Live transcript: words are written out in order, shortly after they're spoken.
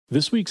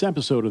This week's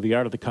episode of the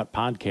Art of the Cut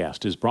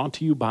podcast is brought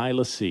to you by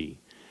LaCie.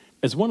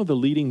 As one of the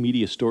leading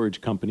media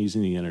storage companies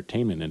in the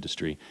entertainment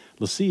industry,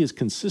 LaCie has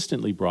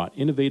consistently brought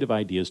innovative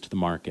ideas to the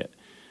market.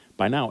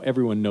 By now,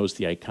 everyone knows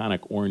the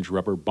iconic orange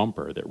rubber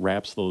bumper that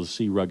wraps the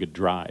LaCie rugged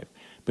drive.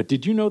 But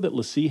did you know that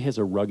LaCie has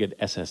a rugged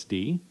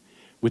SSD?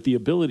 With the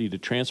ability to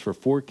transfer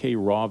 4K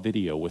raw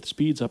video with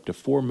speeds up to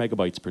 4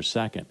 megabytes per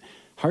second,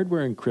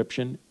 hardware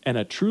encryption, and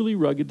a truly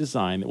rugged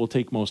design that will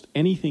take most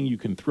anything you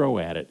can throw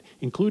at it,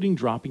 including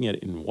dropping it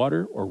in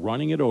water or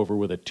running it over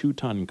with a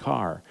 2-ton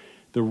car,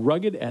 the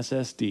rugged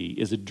SSD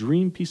is a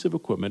dream piece of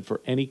equipment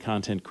for any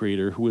content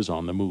creator who is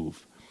on the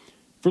move.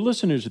 For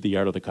listeners of the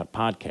Art of the Cut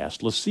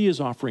podcast, LaCie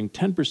is offering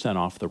 10%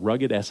 off the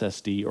rugged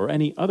SSD or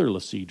any other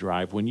LaCie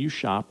drive when you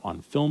shop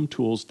on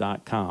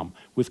filmtools.com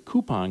with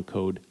coupon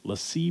code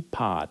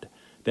LaCiePod.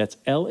 That's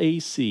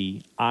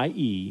LACIEPOD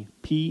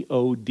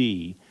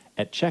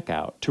at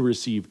checkout to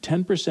receive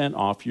 10%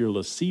 off your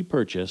LaCie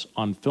purchase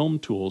on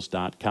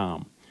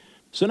filmtools.com.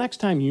 So next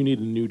time you need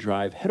a new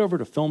drive, head over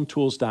to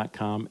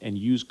filmtools.com and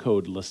use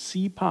code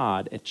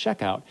LaCiePod at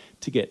checkout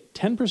to get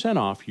 10%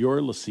 off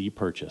your LaCie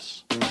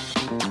purchase.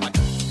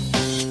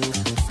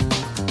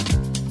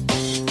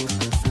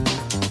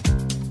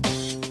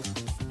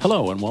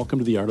 Hello and welcome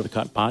to the Art of the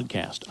Cut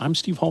podcast. I'm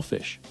Steve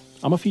Hullfish.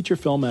 I'm a feature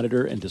film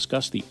editor and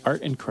discuss the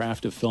art and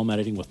craft of film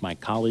editing with my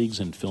colleagues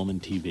in film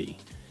and TV.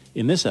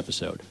 In this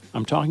episode,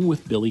 I'm talking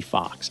with Billy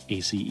Fox,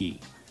 ACE.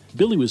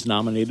 Billy was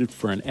nominated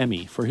for an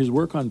Emmy for his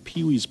work on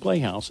Pee-wee's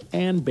Playhouse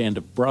and Band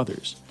of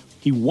Brothers.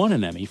 He won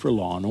an Emmy for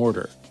Law &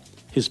 Order.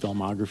 His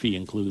filmography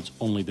includes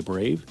Only the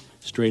Brave,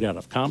 Straight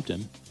Outta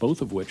Compton,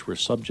 both of which were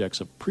subjects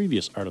of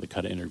previous Art of the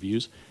Cut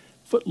interviews,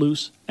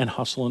 Footloose, and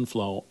Hustle and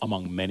Flow,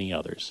 among many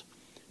others.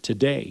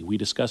 Today, we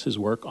discuss his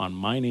work on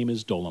My Name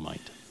is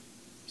Dolemite.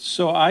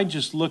 So I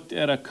just looked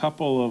at a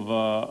couple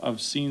of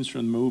scenes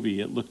from the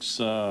movie. It looks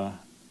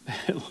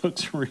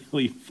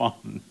really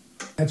fun.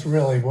 That's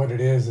really what it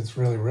is. It's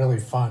really, really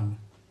fun.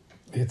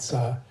 It's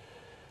a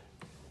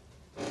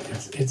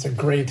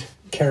great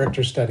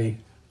character study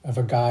of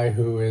a guy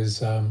who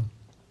is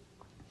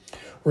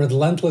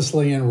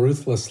relentlessly and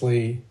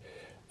ruthlessly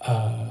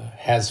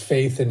has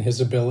faith in his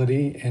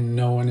ability, and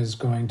no one is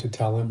going to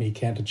tell him he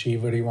can't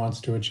achieve what he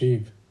wants to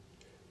achieve.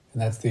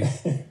 And that's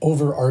the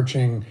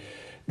overarching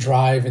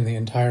drive in the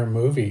entire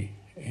movie.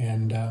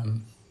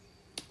 And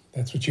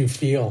that's what you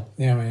feel.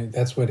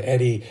 That's what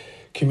Eddie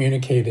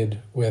communicated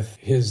with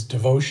his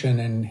devotion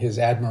and his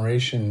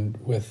admiration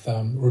with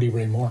Rudy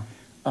Ray Moore.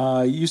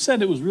 You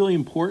said it was really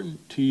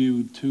important to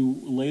you to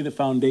lay the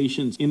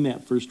foundations in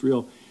that first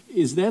reel.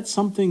 Is that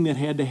something that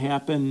had to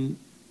happen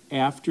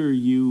after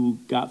you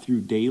got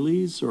through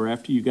dailies or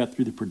after you got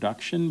through the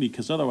production?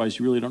 Because otherwise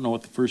you really don't know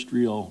what the first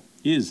reel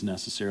is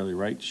necessarily,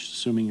 right?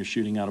 Assuming you're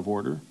shooting out of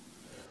order.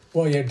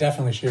 Well, you're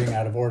definitely shooting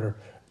out of order.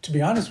 To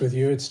be honest with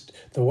you, it's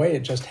the way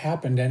it just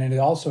happened, and it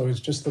also is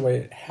just the way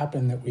it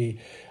happened that we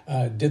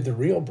did the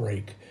reel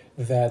break.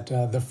 That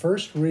the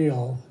first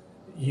reel,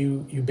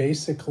 you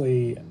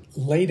basically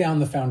lay down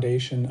the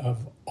foundation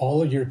of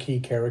all of your key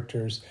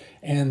characters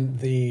and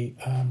the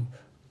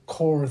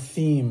core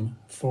theme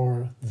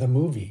for the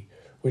movie,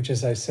 which,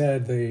 as I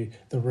said, the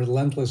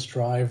relentless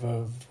drive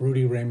of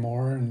Rudy Ray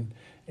Moore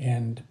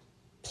and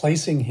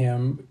placing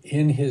him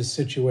in his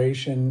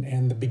situation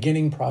and the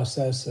beginning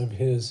process of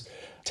his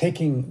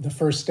taking the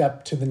first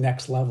step to the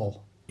next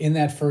level. In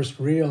that first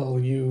reel,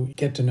 you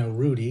get to know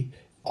Rudy.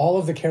 All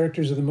of the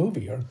characters of the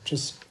movie are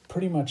just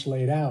pretty much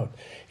laid out.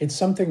 It's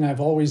something I've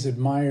always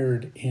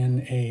admired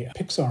in a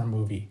Pixar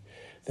movie,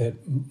 that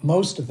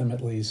most of them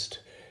at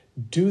least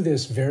do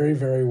this very,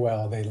 very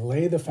well. They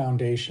lay the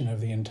foundation of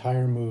the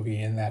entire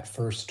movie in that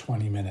first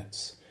 20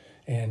 minutes.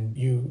 And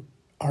you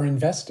are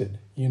invested.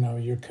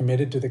 You're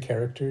committed to the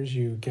characters.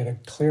 You get a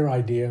clear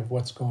idea of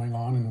what's going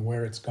on and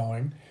where it's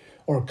going,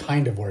 or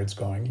kind of where it's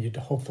going. You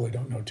hopefully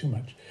don't know too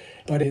much.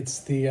 But it's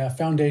the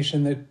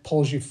foundation that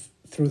pulls you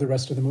through the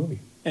rest of the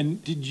movie.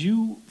 And did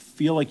you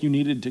feel like you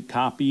needed to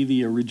copy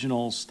the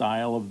original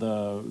style of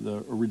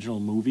the original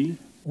movie?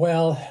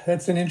 Well,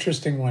 that's an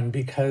interesting one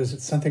because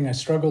it's something I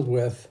struggled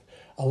with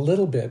a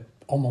little bit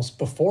almost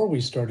before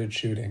we started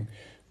shooting.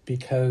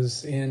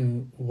 Because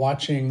in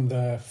watching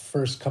the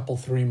first couple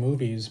 3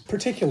 movies,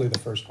 particularly the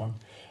first one,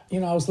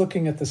 I was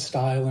looking at the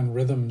style and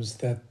rhythms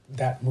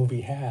that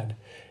movie had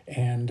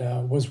and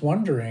was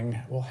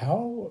wondering, well,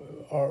 how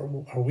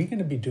are we going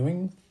to be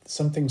doing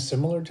something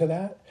similar to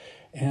that?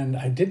 And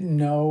I didn't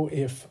know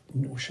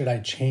should I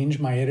change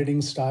my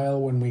editing style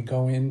when we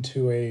go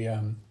into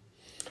a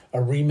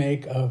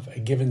remake of a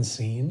given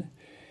scene.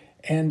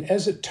 And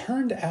as it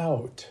turned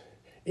out,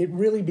 it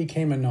really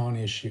became a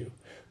non-issue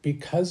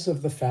because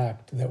of the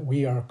fact that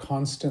we are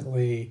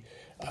constantly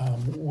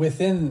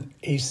within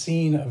a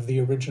scene of the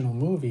original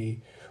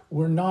movie.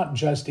 We're not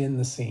just in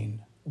the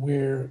scene.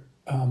 We're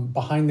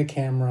behind the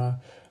camera.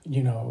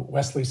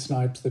 Wesley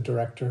Snipes, the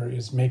director,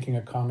 is making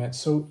a comment.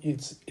 So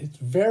it's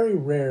very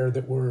rare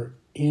that we're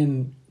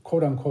in,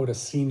 quote unquote, a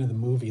scene of the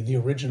movie, the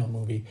original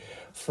movie,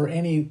 for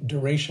any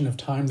duration of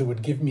time that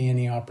would give me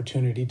any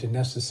opportunity to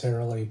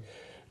necessarily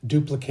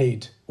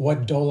duplicate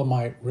what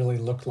Dolemite really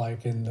looked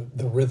like in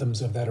the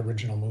rhythms of that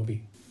original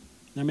movie.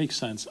 That makes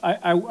sense.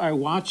 I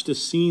watched a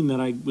scene that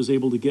I was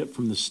able to get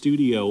from the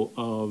studio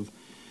of,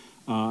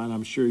 and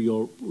I'm sure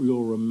you'll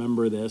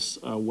remember this.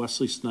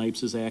 Wesley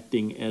Snipes is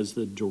acting as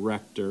the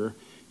director.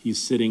 He's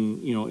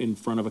sitting, in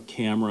front of a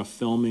camera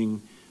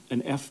filming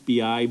an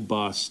FBI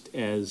bust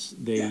as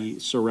they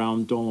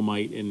surround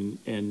Dolemite,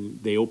 and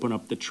they open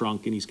up the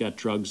trunk, and he's got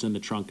drugs in the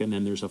trunk, and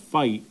then there's a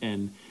fight.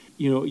 And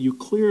you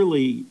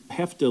clearly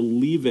have to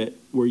leave it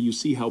where you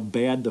see how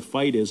bad the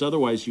fight is.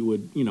 Otherwise, you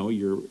would,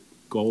 your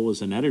goal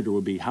as an editor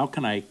would be, how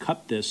can I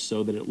cut this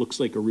so that it looks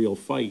like a real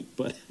fight?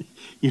 But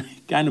you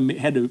kind of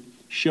had to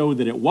show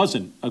that it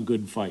wasn't a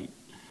good fight.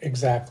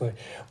 Exactly.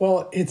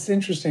 Well, it's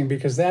interesting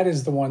because that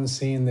is the one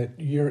scene that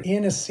you're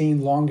in a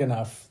scene long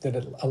enough that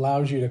it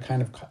allows you to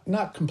kind of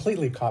not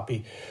completely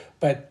copy,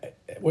 but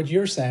what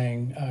you're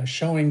saying,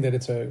 showing that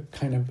it's a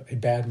kind of a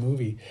bad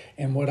movie.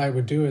 And what I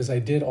would do is I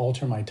did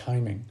alter my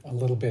timing a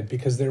little bit,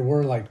 because there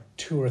were like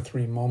 2 or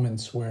 3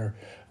 moments where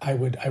I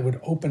would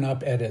open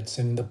up edits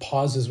and the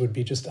pauses would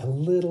be just a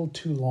little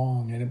too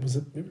long, and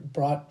it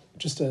brought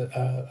just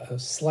a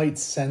slight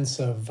sense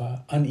of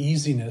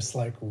uneasiness,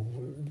 like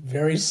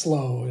very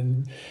slow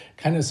and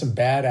kind of some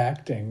bad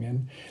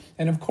acting.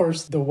 And of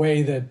course, the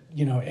way that,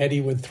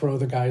 Eddie would throw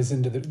the guy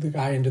into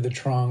the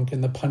trunk,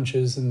 and the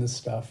punches and the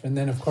stuff. And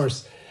then, of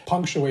course,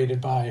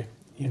 punctuated by,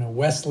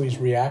 Wesley's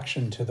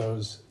reaction to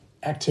those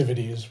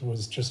activities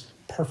was just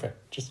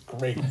perfect, just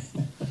great.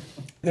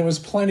 There was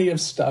plenty of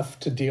stuff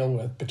to deal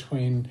with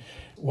between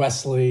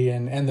Wesley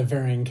and the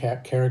varying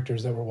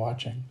characters that we're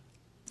watching.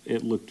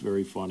 It looked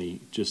very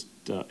funny. Just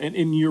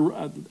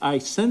and I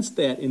sensed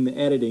that in the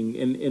editing,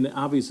 and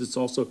obviously it's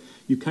also,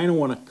 you kind of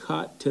want to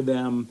cut to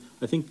them.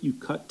 I think you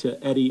cut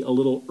to Eddie a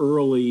little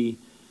early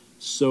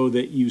so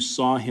that you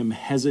saw him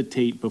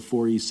hesitate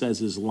before he says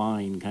his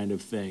line, kind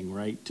of thing,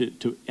 right?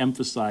 To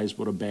emphasize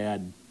what a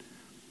bad,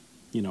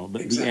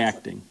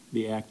 exactly.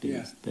 the acting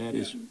is. That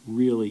is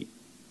really.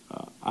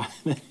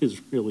 That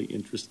is really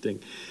interesting.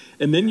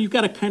 And then you've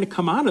got to kind of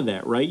come out of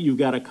that, right? You've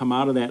got to come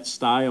out of that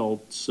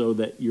style so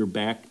that you're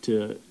back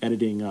to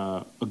editing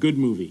a good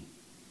movie.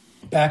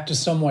 Back to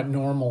somewhat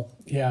normal,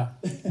 yeah.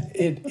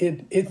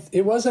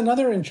 It was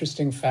another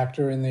interesting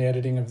factor in the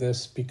editing of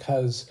this,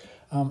 because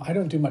I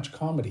don't do much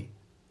comedy.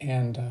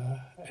 And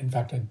in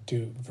fact, I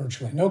do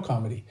virtually no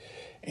comedy.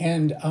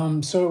 And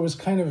so it was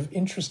kind of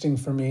interesting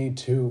for me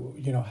to,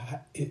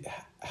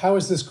 how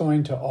is this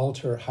going to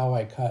alter how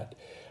I cut?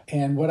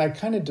 And what I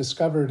kind of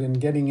discovered in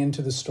getting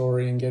into the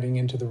story and getting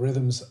into the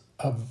rhythms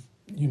of,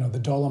 the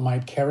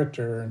Dolemite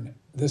character and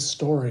this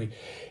story,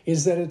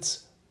 is that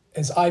it's,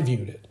 as I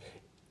viewed it,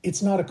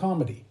 it's not a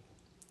comedy.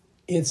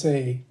 It's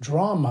a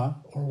drama,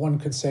 or one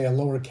could say a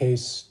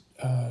lowercase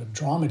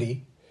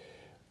dramedy,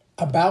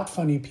 about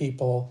funny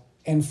people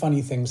and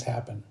funny things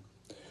happen.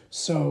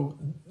 So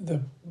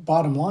the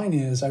bottom line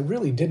is, I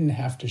really didn't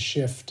have to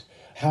shift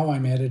how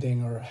I'm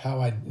editing or how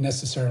I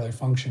necessarily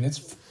function.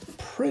 It's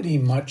pretty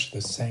much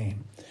the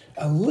same.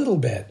 A little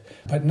bit,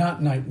 but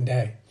not night and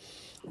day.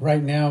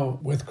 Right now,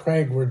 with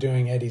Craig, we're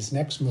doing Eddie's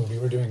next movie.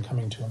 We're doing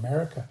Coming to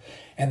America.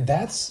 And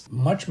that's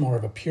much more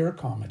of a pure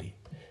comedy.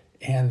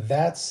 And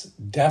that's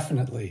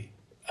definitely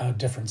a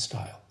different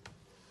style.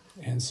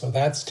 And so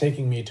that's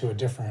taking me to a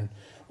different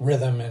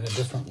rhythm and a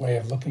different way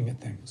of looking at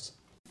things.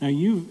 Now,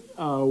 you've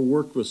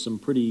worked with some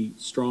pretty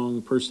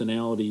strong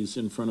personalities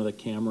in front of the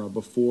camera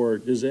before.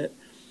 Does it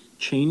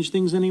change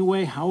things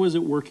anyway? How is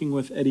it working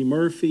with Eddie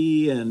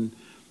Murphy? And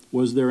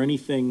was there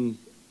anything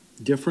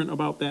different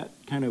about that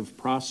kind of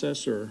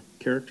process or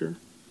character?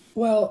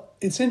 Well,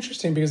 it's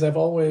interesting because I've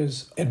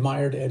always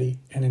admired Eddie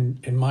and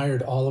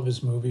admired all of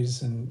his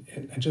movies, and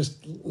I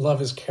just love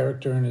his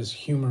character and his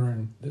humor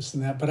and this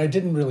and that. But I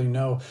didn't really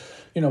know,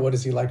 what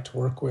does he like to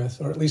work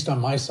with, or at least on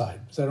my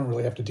side, because I don't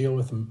really have to deal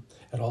with him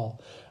at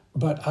all.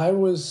 But I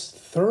was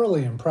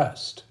thoroughly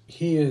impressed.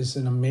 He is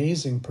an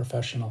amazing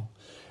professional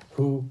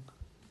who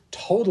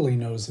totally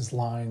knows his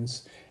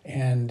lines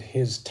and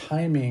his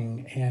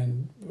timing,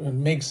 and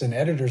makes an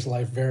editor's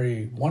life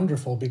very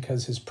wonderful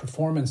because his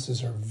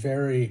performances are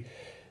very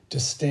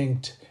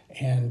distinct,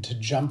 and to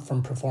jump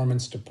from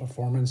performance to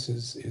performance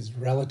is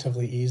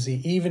relatively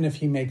easy. Even if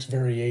he makes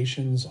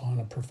variations on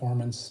a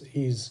performance,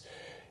 he's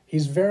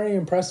very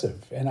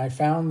impressive. And I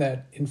found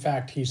that, in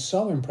fact, he's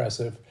so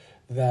impressive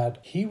that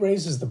he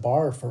raises the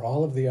bar for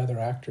all of the other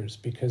actors,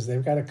 because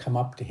they've got to come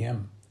up to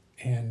him.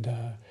 And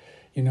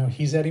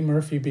he's Eddie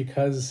Murphy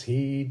because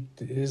he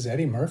is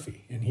Eddie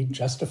Murphy, and he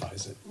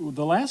justifies it.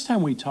 The last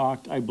time we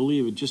talked, I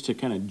believe, just to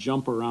kind of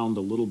jump around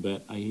a little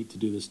bit, I hate to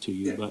do this to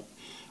you, but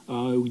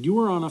you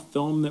were on a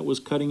film that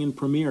was cutting in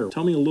premiere.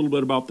 Tell me a little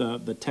bit about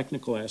the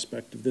technical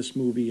aspect of this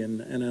movie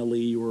and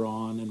NLE you were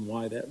on, and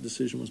why that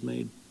decision was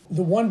made.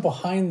 The one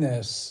behind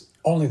this,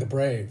 Only the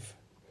Brave,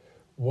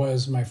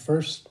 was my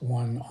first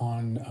one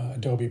on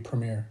Adobe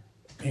Premiere.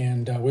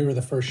 And we were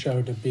the first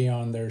show to be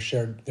on their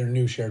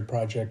new shared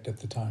project at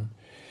the time.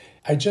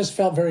 I just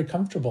felt very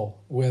comfortable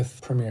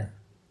with Premiere.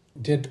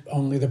 did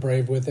Only the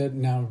Brave with it.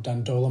 Now I've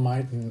done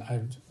Dolemite, and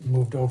I've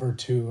moved over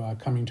to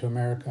Coming to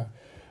America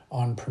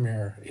on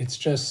Premiere. It's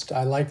just,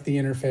 I like the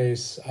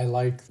interface. I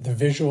like the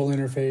visual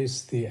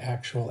interface, the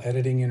actual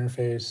editing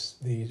interface.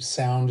 The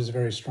sound is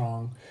very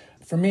strong.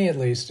 For me, at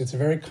least, it's a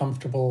very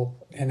comfortable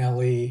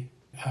NLE.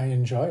 I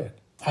enjoy it.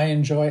 I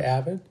enjoy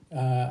Avid.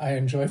 I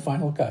enjoy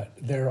Final Cut.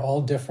 They're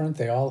all different.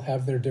 They all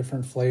have their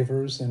different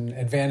flavors and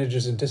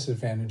advantages and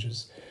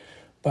disadvantages.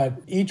 But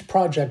each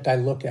project I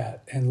look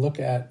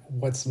at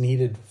what's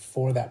needed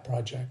for that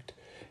project.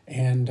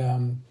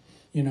 And,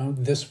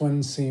 this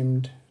one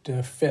seemed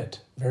to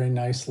fit very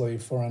nicely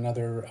for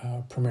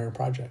another Premiere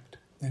project.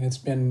 And it's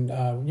been,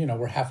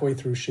 we're halfway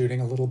through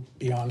shooting, a little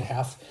beyond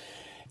half.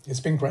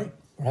 It's been great.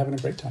 We're having a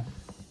great time.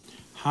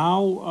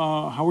 How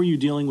are you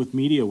dealing with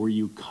media? Were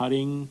you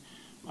cutting?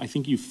 I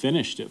think you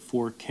finished at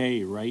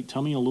 4K, right?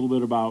 Tell me a little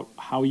bit about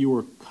how you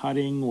were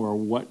cutting, or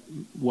what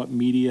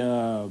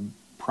media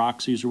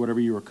proxies or whatever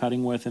you were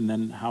cutting with, and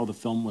then how the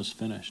film was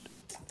finished.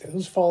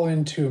 Those fall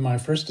into my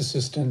first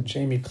assistant,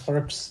 Jamie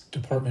Clark's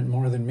department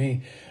more than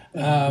me.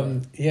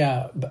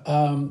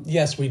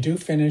 Yes, we do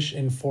finish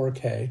in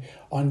 4K.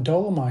 On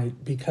Dolemite,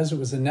 because it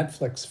was a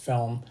Netflix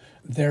film,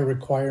 their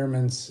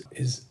requirements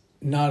is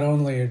not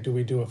only do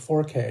we do a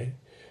 4K,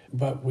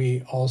 but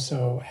we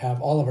also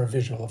have all of our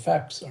visual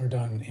effects are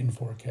done in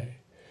 4K.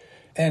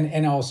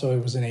 And also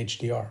it was an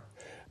HDR.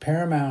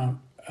 Paramount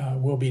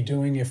will be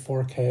doing a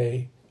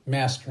 4K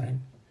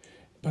mastering,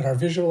 but our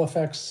visual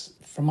effects,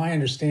 from my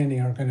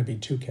understanding, are going to be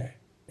 2K,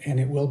 and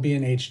it will be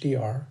in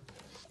HDR.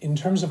 In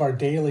terms of our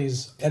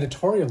dailies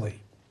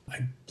editorially,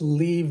 I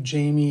believe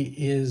Jamie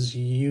is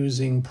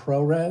using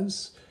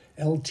ProRes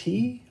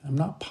LT. I'm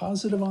not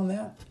positive on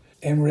that.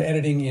 And we're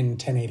editing in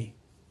 1080.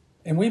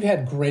 And we've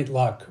had great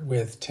luck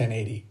with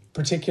 1080.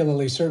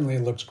 Particularly, certainly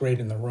it looks great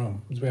in the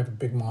room, because we have a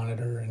big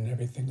monitor and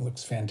everything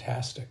looks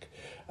fantastic.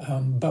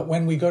 But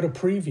when we go to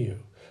preview,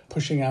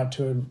 pushing out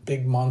to a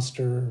big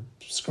monster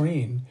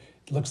screen,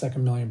 it looks like $1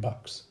 million.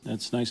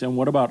 That's nice. And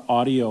what about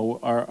audio?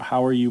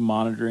 How are you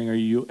monitoring? Are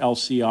you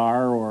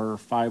LCR or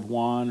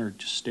 5.1 or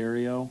just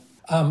stereo?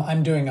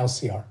 I'm doing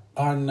LCR.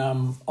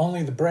 On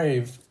Only the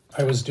Brave,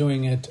 I was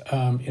doing it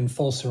in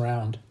full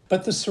surround.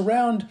 But the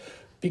surround,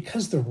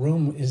 because the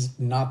room is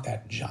not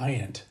that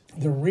giant,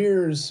 the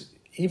rears,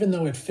 even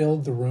though it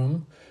filled the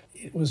room,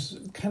 it was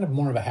kind of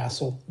more of a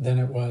hassle than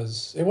it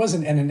was. It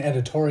wasn't an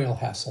editorial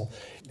hassle.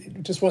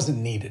 It just wasn't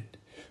needed.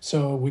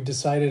 So we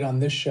decided on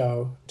this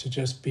show to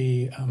just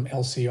be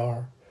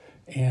LCR.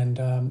 And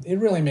it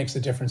really makes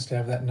a difference to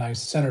have that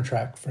nice center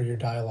track for your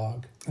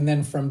dialogue. And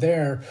then from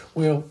there,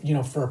 we'll,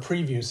 for a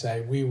preview,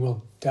 say, we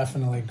will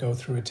definitely go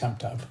through a temp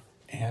dub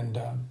and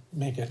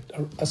make it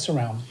a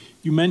surround.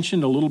 You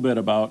mentioned a little bit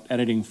about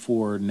editing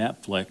for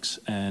Netflix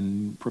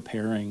and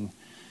preparing,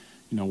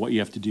 what you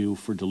have to do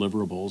for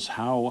deliverables.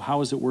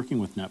 How is it working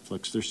with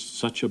Netflix? There's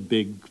such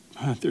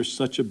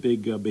a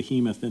big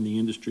behemoth in the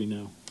industry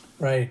now.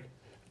 Right.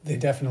 They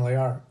definitely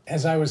are.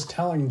 As I was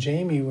telling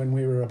Jamie when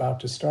we were about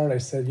to start, I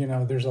said,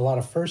 there's a lot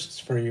of firsts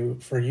for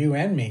you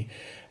and me.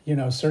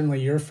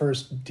 Certainly your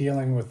first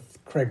dealing with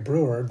Craig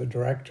Brewer, the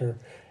director,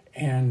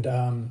 and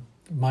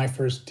my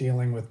first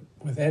dealing with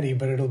Eddie,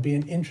 but it'll be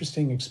an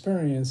interesting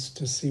experience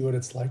to see what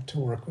it's like to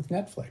work with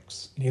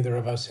Netflix. Neither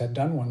of us had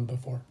done one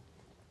before.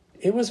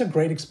 It was a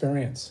great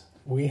experience.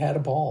 We had a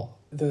ball.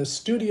 The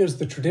studios,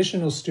 the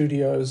traditional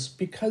studios,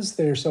 because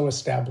they're so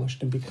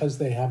established and because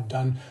they have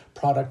done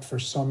product for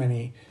so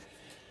many,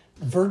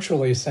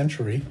 virtually a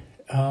century,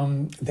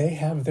 they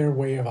have their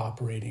way of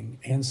operating.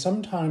 And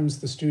sometimes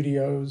the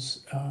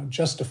studios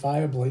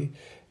justifiably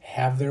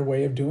have their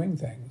way of doing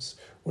things.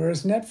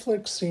 Whereas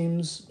Netflix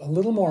seems a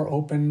little more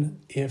open.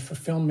 If a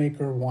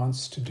filmmaker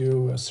wants to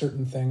do a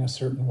certain thing a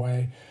certain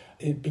way,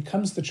 it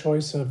becomes the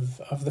choice of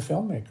the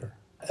filmmaker.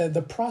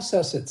 The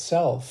process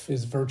itself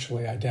is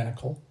virtually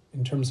identical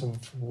in terms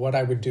of what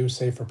I would do,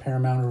 say, for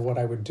Paramount, or what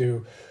I would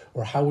do,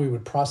 or how we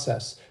would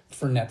process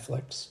for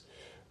Netflix.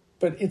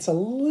 But it's a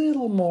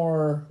little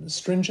more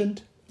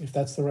stringent, if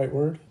that's the right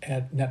word,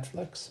 at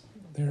Netflix.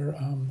 They're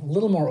a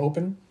little more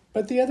open.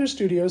 But the other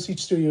studios,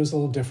 each studio is a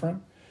little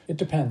different. It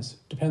depends.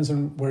 Depends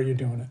on where you're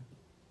doing it.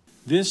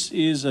 This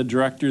is a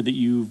director that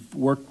you've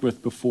worked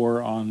with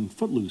before on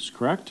Footloose,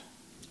 correct?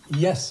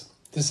 Yes.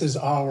 This is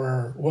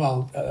our,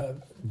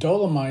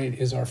 Dolemite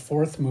is our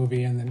fourth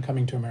movie, and then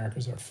Coming to America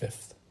is our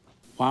fifth.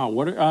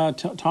 Wow.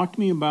 Talk to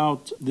me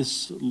about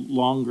this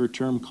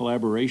longer-term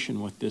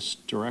collaboration with this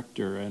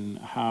director, and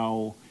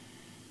how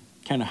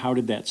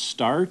did that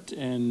start,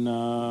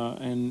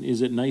 and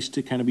is it nice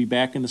to kind of be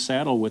back in the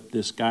saddle with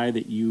this guy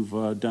that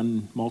you've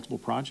done multiple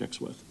projects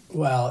with?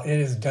 Well, it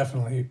is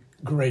definitely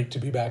great to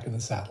be back in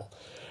the saddle.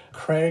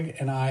 Craig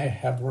and I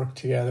have worked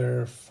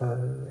together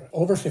for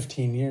over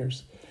 15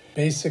 years.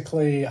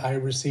 Basically, I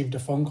received a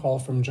phone call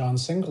from John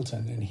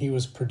Singleton, and he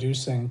was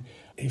producing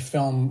a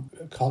film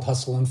called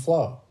Hustle and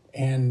Flow.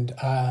 And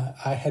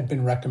I had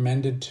been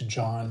recommended to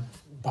John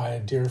by a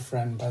dear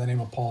friend by the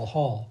name of Paul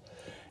Hall.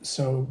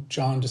 So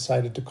John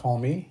decided to call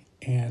me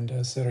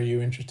and said, "Are you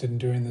interested in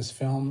doing this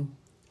film?"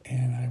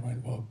 And I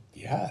went, well,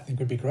 yeah, I think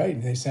it would be great.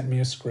 And they sent me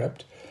a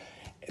script.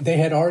 They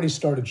had already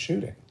started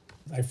shooting.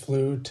 I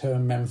flew to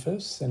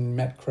Memphis and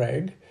met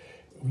Craig.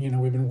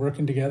 We've been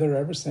working together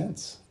ever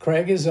since.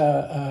 Craig is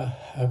a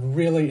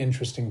really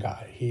interesting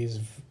guy. He's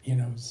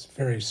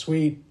very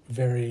sweet,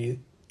 very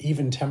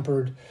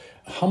even-tempered,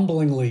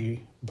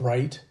 humblingly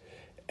bright.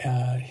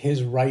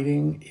 His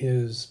writing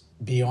is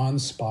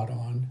beyond spot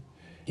on.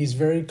 He's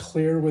very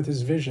clear with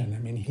his vision. I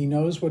mean, he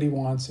knows what he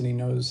wants and he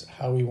knows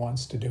how he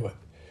wants to do it.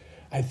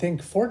 I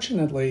think,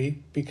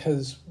 fortunately,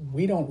 because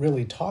we don't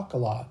really talk a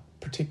lot,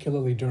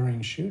 particularly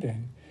during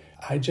shooting,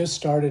 I just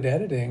started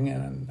editing,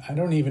 and I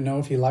don't even know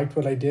if he liked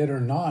what I did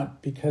or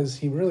not, because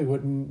he really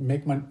wouldn't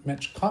make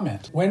much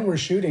comment. When we're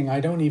shooting,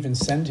 I don't even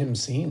send him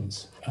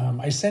scenes.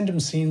 I send him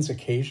scenes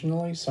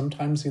occasionally.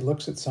 Sometimes he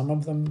looks at some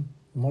of them.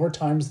 More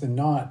times than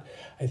not,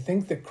 I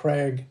think that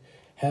Craig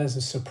has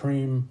a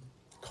supreme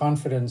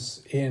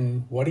confidence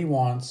in what he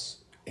wants,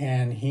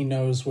 and he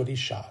knows what he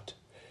shot.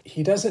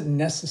 He doesn't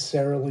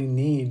necessarily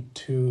need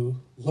to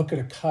look at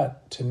a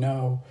cut to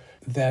know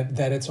that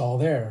it's all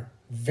there.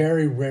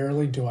 Very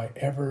rarely do I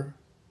ever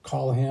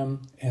call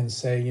him and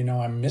say,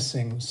 I'm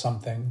missing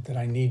something that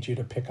I need you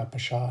to pick up a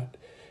shot.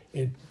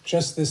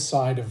 Just this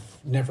side of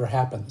never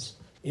happens.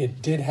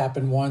 It did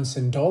happen once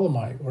in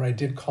Dolemite where I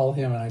did call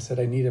him and I said,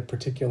 I need a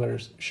particular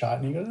shot.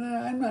 And he goes,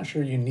 I'm not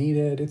sure you need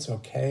it. It's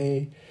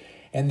okay.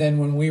 And then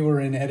when we were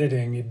in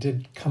editing, it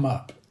did come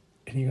up.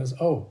 And he goes,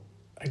 oh,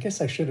 I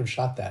guess I should have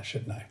shot that,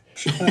 shouldn't I?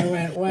 And I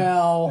went,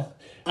 well,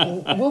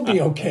 we'll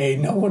be okay.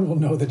 No one will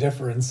know the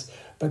difference.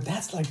 But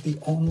that's like the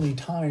only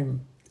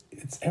time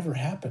it's ever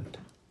happened.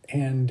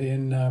 And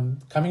in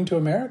Coming to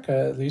America,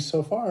 at least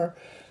so far,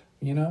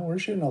 we're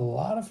shooting a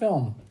lot of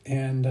film.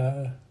 And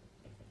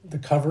the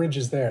coverage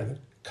is there. The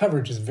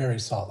coverage is very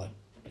solid,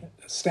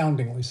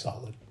 astoundingly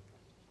solid.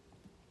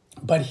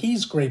 But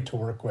he's great to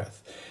work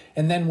with.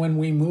 And then when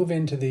we move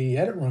into the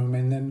edit room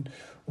and then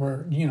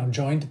we're,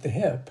 joined at the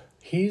hip,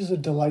 he's a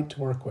delight to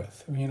work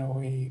with.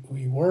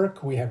 We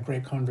work, we have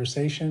great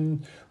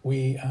conversation.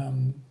 We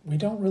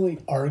don't really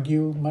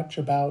argue much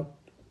about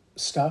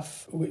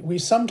stuff. We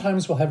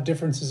sometimes will have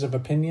differences of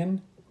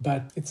opinion,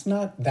 but it's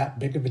not that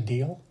big of a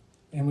deal.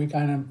 And we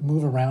kind of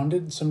move around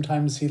it.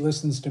 Sometimes he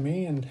listens to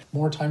me, and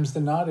more times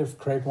than not, if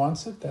Craig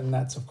wants it, then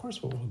that's, of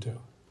course, what we'll do.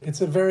 It's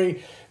a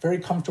very, very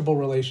comfortable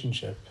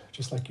relationship,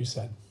 just like you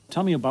said.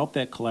 Tell me about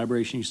that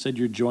collaboration. You said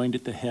you're joined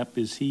at the hip.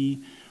 Is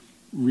he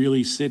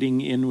really sitting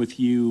in with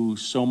you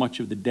so much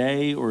of the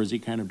day, or is he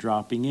kind of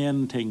dropping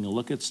in, taking a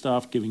look at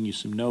stuff, giving you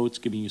some notes,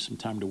 giving you some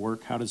time to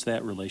work? How does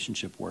that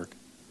relationship work?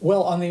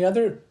 Well, on the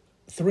other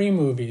 3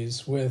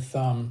 movies with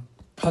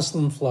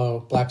Hustle and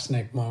Flow, Black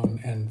Snake Moan,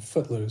 and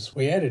Footloose,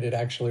 we edited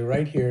actually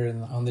right here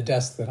on the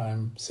desk that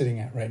I'm sitting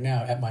at right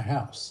now at my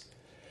house.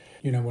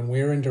 When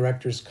we were in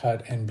Director's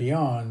Cut and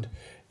beyond,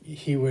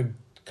 he would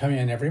come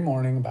in every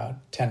morning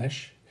about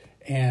 10-ish,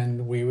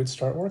 and we would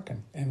start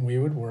working. And we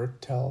would work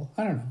till,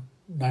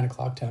 9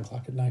 o'clock, 10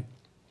 o'clock at night.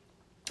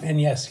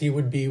 And yes, he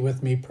would be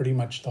with me pretty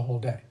much the whole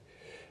day,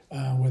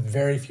 with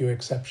very few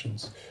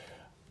exceptions.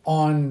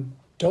 On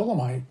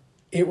Dolemite,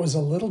 it was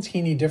a little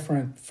teeny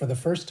different for the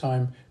first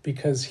time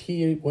because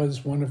he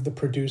was one of the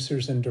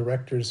producers and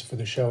directors for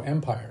the show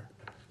Empire.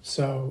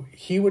 So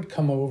he would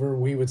come over,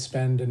 we would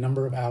spend a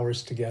number of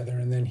hours together,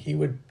 and then he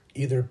would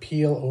either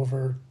peel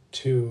over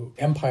to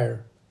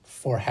Empire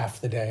for half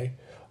the day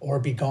or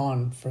be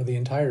gone for the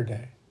entire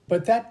day.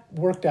 But that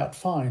worked out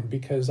fine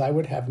because I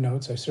would have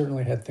notes. I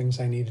certainly had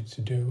things I needed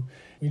to do.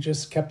 We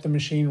just kept the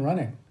machine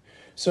running.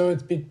 So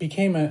it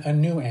became a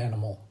new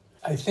animal.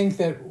 I think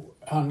that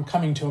on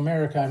Coming to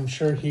America, I'm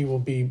sure he will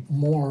be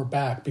more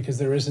back because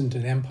there isn't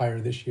an Empire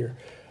this year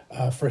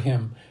for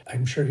him.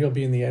 I'm sure he'll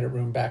be in the edit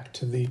room back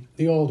to the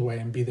old way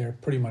and be there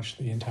pretty much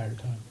the entire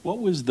time. What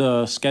was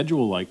the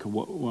schedule like?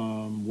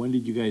 When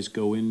did you guys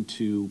go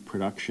into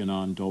production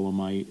on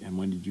Dolemite, and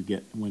when did you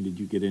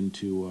get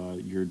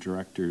into your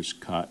director's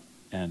cut?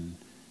 And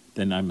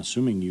then I'm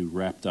assuming you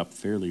wrapped up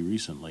fairly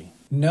recently.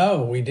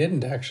 No, we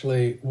didn't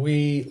actually.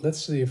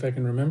 Let's see if I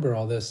can remember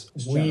all this.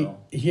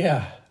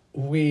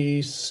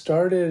 We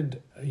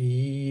started a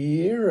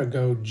year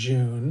ago,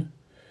 June,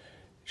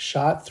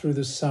 shot through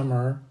the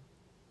summer.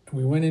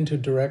 We went into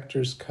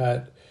director's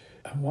cut.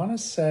 I want to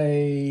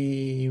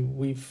say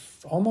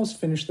we've almost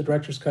finished the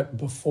director's cut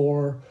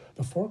before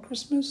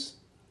Christmas,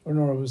 or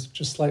no, it was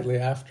just slightly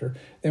after.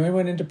 Then we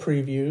went into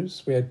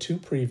previews. We had 2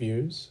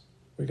 previews.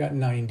 We got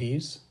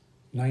 90s,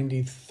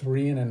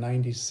 93 and a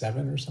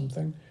 97 or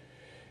something.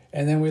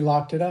 And then we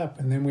locked it up,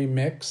 and then we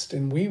mixed,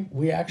 and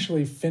we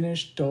actually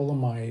finished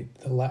Dolemite.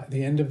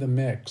 The end of the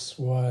mix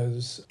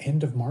was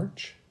end of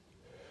March.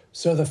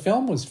 So the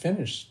film was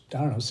finished,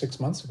 6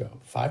 months ago,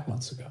 5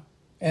 months ago.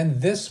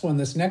 And this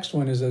next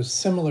one is a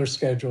similar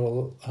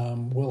schedule.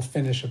 We'll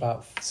finish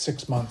about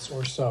 6 months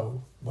or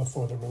so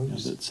before the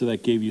release. So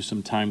that gave you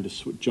some time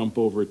to jump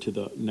over to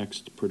the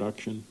next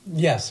production?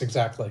 Yes,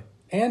 exactly.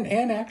 And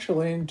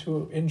actually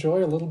to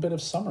enjoy a little bit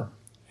of summer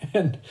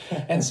and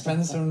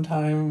spend some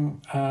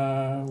time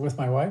with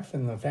my wife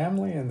and the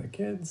family and the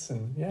kids.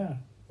 And yeah,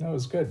 That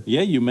was good.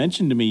 Yeah, you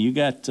mentioned to me you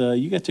got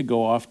to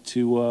go off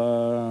to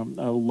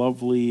a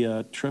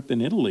lovely trip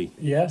in Italy.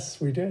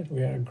 Yes, we did.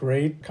 We had a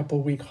great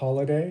couple-week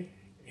holiday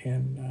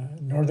in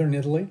northern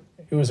Italy.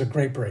 It was a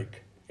great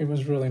break. It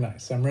was really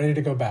nice. I'm ready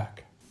to go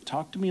back.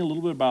 Talk to me a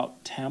little bit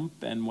about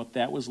temp and what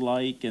that was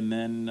like, and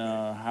then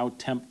how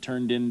temp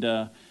turned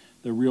into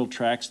the real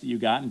tracks that you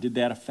got, and did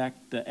that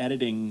affect the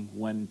editing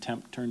when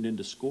temp turned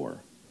into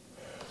score?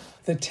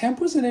 The temp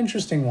was an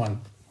interesting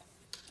one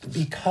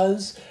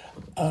because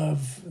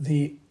of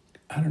the,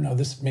 I don't know,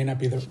 this may not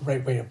be the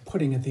right way of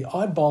putting it, the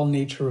oddball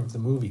nature of the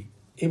movie.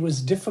 It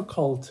was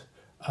difficult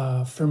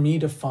for me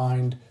to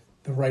find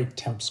the right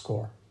temp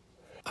score.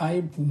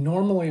 I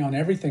normally, on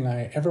everything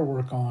I ever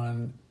work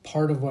on,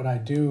 part of what I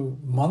do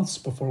months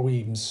before we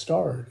even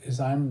start is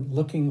I'm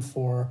looking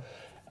for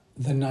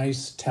the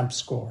nice temp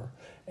score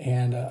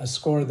and a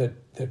score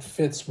that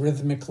fits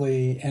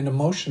rhythmically and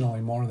emotionally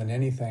more than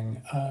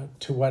anything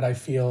to what I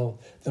feel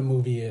the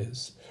movie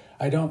is.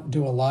 I don't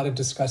do a lot of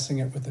discussing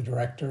it with the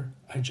director.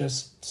 I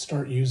just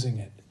start using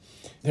it.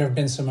 There have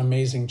been some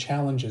amazing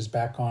challenges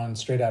back on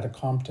Straight Outta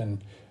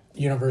Compton.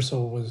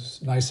 Universal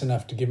was nice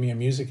enough to give me a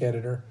music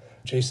editor,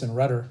 Jason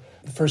Rutter,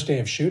 the first day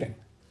of shooting.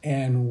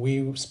 And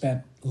we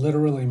spent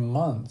literally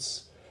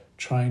months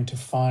trying to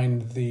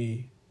find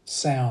the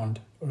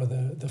sound or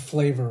the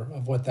flavor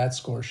of what that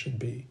score should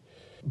be.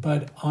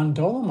 But on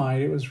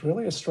Dolemite, it was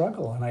really a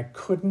struggle, and I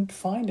couldn't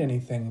find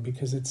anything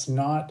because it's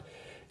not,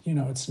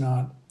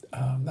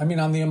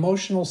 on the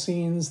emotional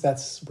scenes,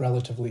 that's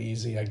relatively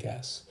easy, I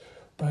guess.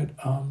 But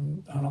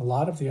on a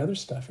lot of the other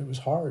stuff, it was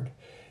hard.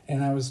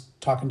 And I was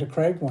talking to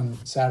Craig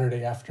one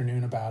Saturday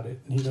afternoon about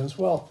it, and he goes,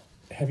 well,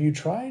 have you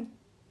tried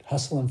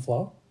Hustle and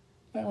Flow?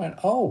 I went,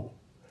 oh,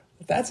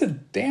 that's a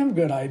damn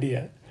good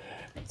idea.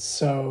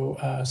 So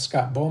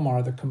Scott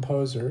Bomar, the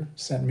composer,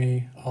 sent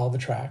me all the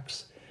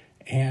tracks,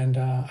 and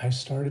I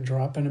started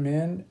dropping them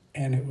in,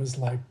 and it was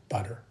like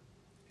butter.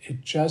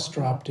 It just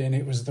dropped in.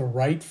 It was the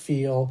right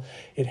feel.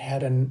 It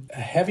had a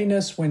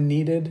heaviness when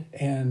needed,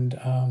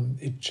 and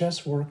it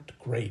just worked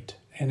great.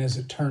 And as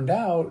it turned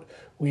out,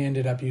 we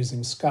ended up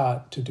using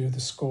Scott to do the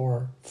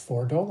score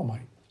for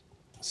Dolemite.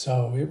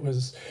 So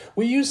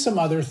we used some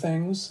other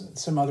things,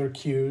 some other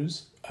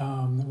cues.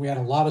 We had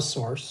a lot of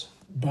source,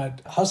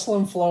 but Hustle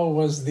and Flow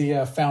was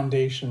the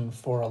foundation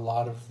for a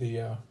lot of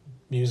the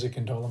music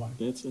in Dolemite.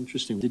 That's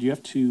interesting. Did you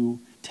have to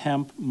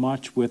temp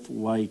much with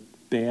like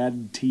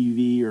bad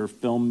TV or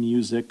film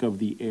music of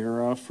the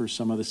era for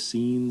some of the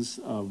scenes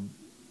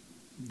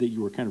that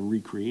you were kind of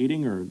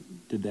recreating, or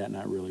did that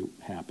not really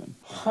happen?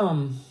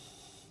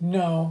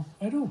 No,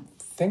 I don't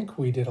think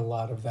we did a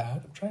lot of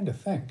that. I'm trying to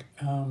think.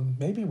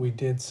 Maybe we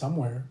did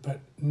somewhere, but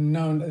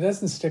no, it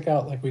doesn't stick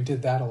out like we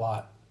did that a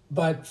lot.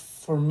 But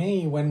for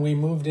me, when we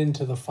moved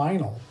into the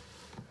final,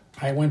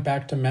 I went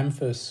back to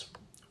Memphis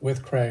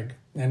with Craig,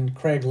 and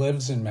Craig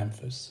lives in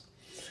Memphis,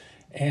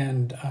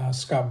 and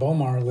Scott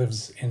Bomar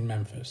lives in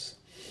Memphis.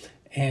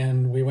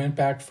 And we went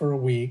back for a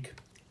week,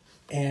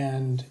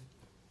 and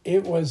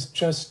it was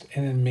just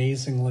an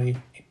amazingly,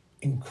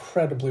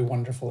 incredibly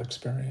wonderful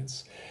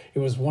experience. It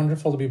was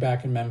wonderful to be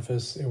back in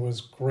Memphis. It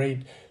was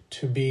great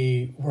to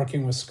be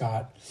working with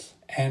Scott,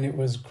 and it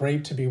was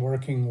great to be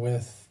working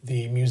with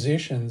the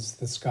musicians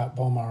that Scott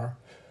Bomar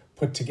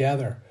put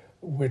together,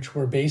 which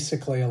were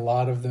basically a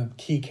lot of the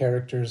key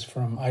characters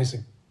from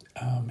Isaac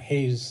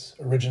Hayes'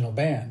 original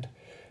band.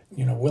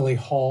 You know, Willie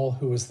Hall,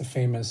 who was the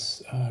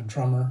famous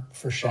drummer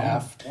for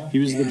Shaft. He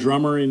was the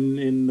drummer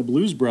in the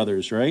Blues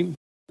Brothers, right?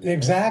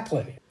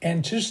 Exactly.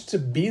 And just to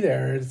be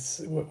there, it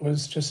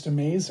was just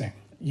amazing.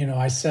 You know,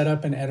 I set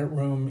up an edit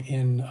room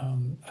in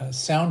a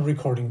sound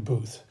recording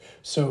booth,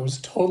 so it was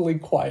totally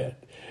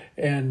quiet.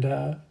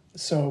 And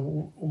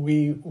so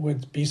we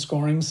would be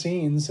scoring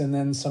scenes, and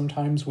then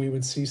sometimes we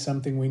would see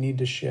something we need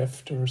to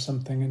shift or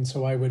something, and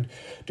so I would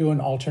do an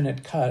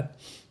alternate cut,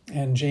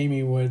 and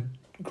Jamie would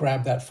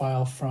grab that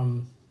file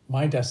from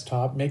my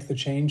desktop, make the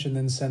change, and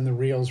then send the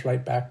reels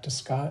right back to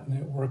Scott, and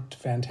it worked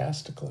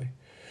fantastically.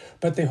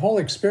 But the whole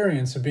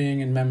experience of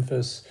being in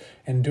Memphis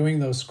and doing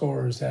those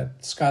scores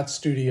at Scott's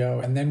studio,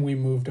 and then we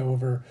moved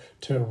over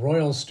to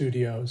Royal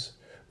Studios,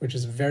 which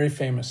is a very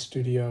famous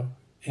studio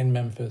in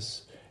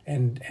Memphis,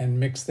 and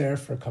mixed there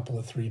for a couple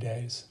of 3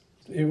 days.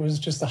 It was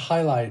just a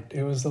highlight.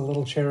 It was a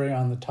little cherry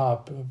on the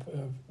top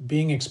of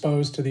being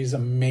exposed to these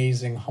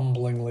amazing,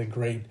 humblingly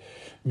great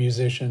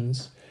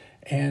musicians,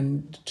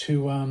 and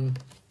to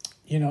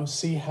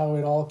see how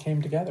it all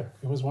came together.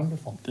 It was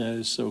wonderful. That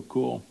is so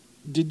cool.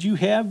 Did you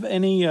have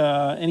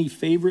any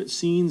favorite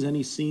scenes,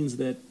 any scenes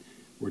that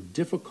were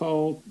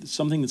difficult,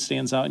 something that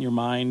stands out in your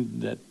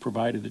mind that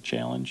provided a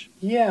challenge?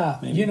 Yeah,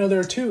 Maybe? There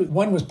are two.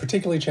 One was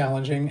particularly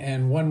challenging,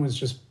 and one was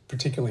just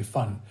particularly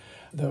fun.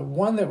 The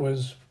one that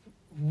was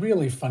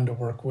really fun to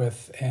work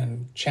with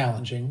and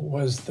challenging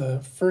was the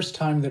first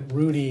time that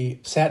Rudy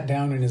sat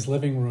down in his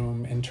living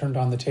room and turned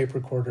on the tape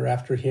recorder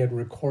after he had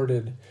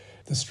recorded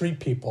The Street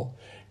People.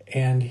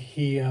 And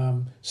he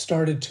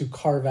started to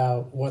carve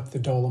out what the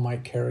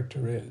Dolemite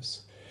character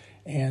is.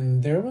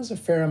 And there was a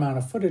fair amount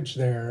of footage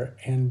there,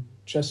 and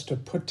just to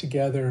put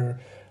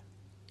together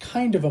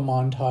kind of a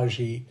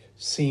montagey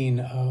scene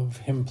of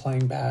him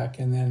playing back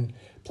and then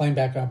playing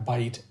back a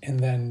bite and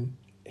then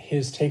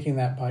his taking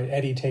that bite,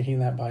 Eddie taking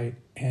that bite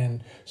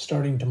and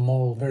starting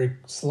to very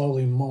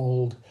slowly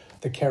mold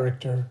the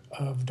character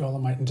of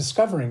Dolemite and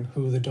discovering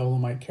who the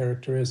Dolemite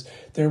character is.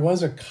 There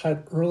was a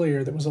cut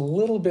earlier that was a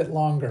little bit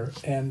longer,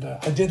 and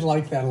I did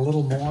like that a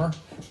little more,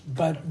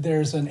 but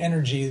there's an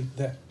energy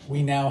that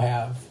we now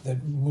have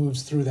that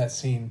moves through that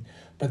scene.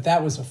 But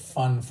that was a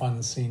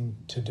fun scene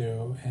to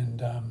do,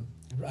 and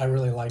I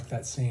really like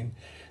that scene.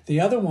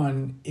 The other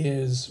one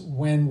is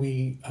when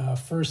we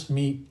first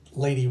meet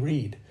Lady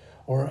Reed,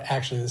 or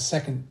actually the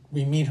second,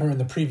 we meet her in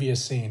the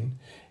previous scene,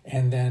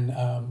 and then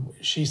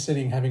she's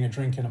sitting having a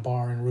drink in a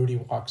bar and Rudy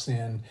walks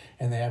in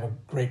and they have a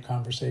great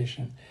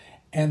conversation.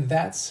 And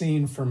that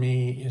scene for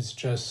me is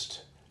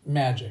just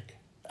magic.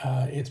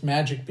 It's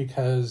magic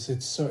because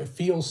it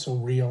feels so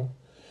real.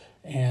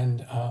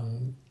 And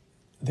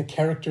the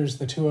characters,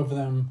 the two of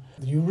them,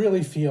 you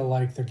really feel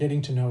like they're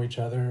getting to know each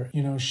other.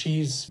 You know,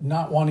 she's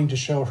not wanting to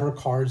show her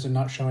cards and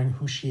not showing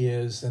who she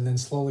is. And then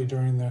slowly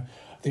during the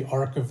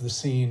arc of the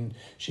scene,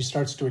 she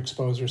starts to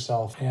expose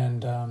herself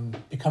and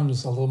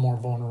becomes a little more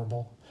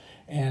vulnerable.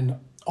 And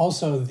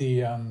also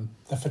the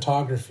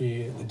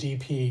photography, the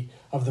DP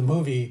of the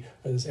movie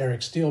is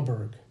Eric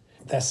Steelberg.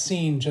 That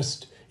scene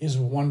just is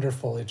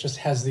wonderful. It just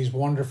has these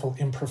wonderful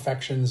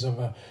imperfections of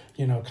a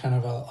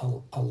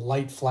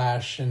light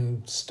flash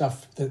and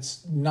stuff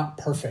that's not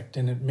perfect,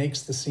 and it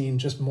makes the scene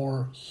just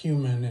more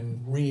human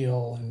and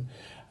real. And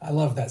I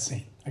love that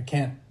scene.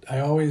 I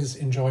always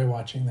enjoy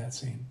watching that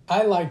scene.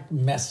 I like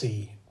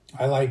messy.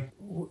 I like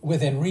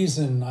within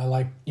reason. I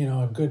like,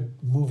 a good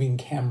moving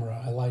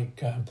camera. I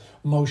like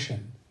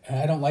motion. And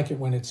I don't like it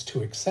when it's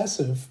too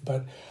excessive,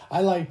 but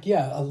I like,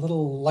 a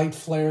little light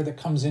flare that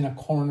comes in a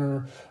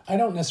corner. I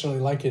don't necessarily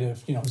like it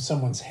if,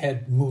 someone's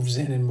head moves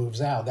in and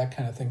moves out, that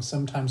kind of thing.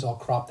 Sometimes I'll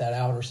crop that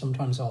out, or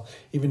sometimes I'll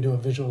even do a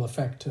visual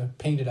effect to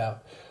paint it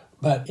out.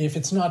 But if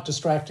it's not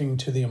distracting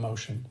to the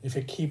emotion, if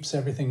it keeps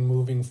everything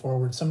moving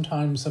forward,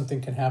 sometimes something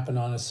can happen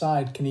on a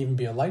side, can even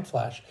be a light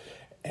flash,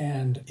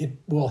 and it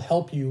will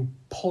help you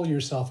pull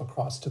yourself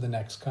across to the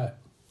next cut.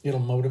 It'll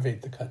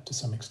motivate the cut to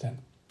some extent.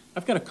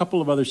 I've got a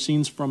couple of other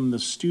scenes from the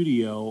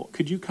studio.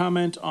 Could you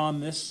comment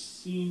on this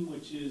scene,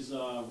 which is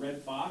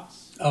Red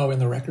Fox? Oh, in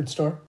the record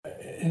store?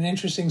 An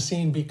interesting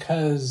scene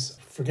because,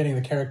 forgetting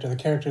the character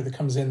that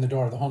comes in the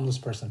door, the homeless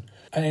person.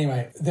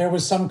 Anyway, there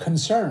was some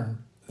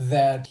concern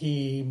that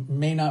he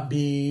may not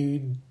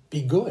be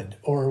good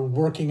or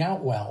working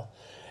out well.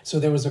 So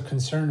there was a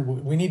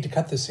concern, we need to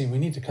cut this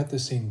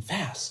scene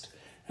fast.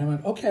 And I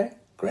went, okay,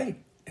 great.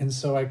 And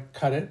so I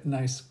cut it and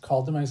I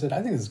called him. I said,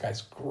 I think this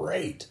guy's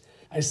great.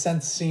 I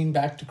sent the scene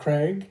back to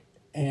Craig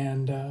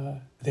and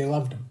they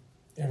loved him.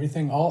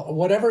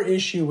 Whatever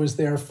issue was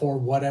there for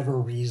whatever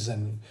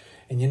reason,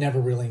 and you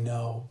never really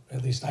know,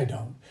 at least I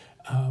don't,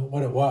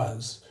 what it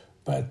was,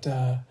 but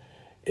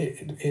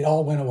it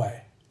all went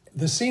away.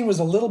 The scene was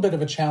a little bit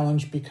of a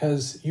challenge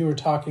because you were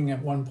talking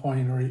at one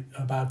point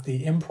about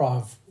the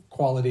improv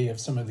quality of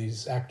some of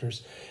these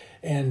actors.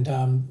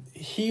 And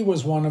he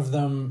was one of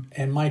them,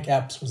 and Mike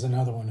Epps was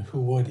another one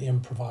who would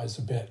improvise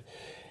a bit.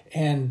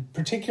 And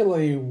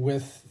particularly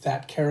with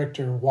that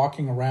character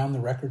walking around the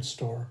record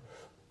store,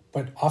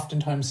 but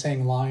oftentimes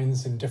saying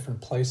lines in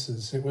different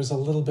places, it was a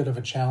little bit of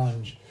a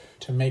challenge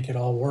to make it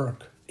all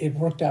work. It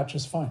worked out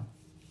just fine.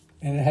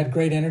 And it had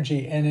great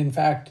energy. And in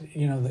fact,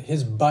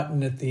 his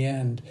button at the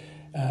end,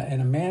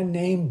 and a man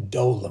named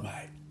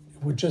Dolemite,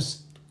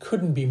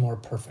 couldn't be more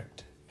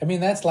perfect. I mean,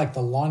 that's like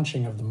the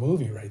launching of the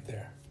movie right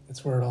there.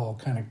 That's where it all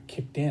kind of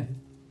kicked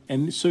in.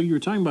 And so you were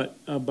talking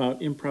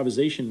about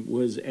improvisation.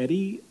 Was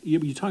Eddie,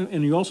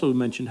 and you also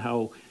mentioned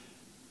how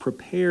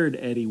prepared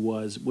Eddie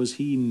was. Was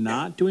he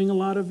not doing a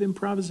lot of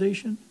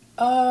improvisation?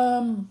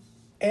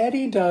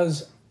 Eddie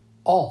does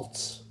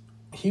alts.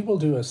 He will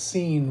do a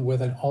scene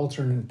with an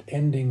alternate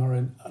ending or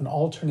an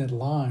alternate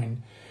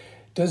line.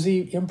 Does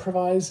he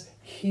improvise?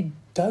 He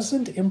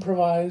doesn't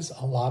improvise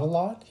a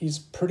lot. He's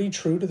pretty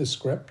true to the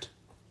script.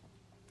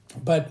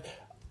 But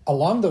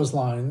along those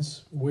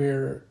lines,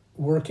 we're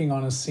working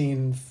on a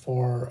scene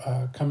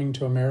for Coming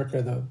to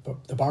America,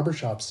 the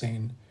barbershop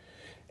scene.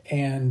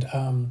 And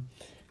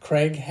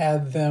Craig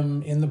had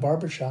them in the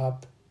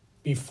barbershop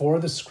before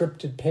the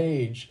scripted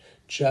page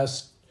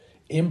just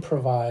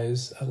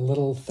improvise a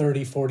little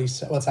 30, 40,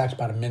 well, it's actually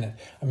about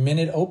a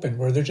minute open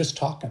where they're just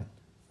talking,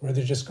 where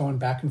they're just going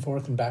back and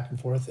forth.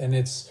 And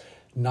it's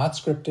not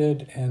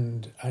scripted.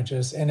 And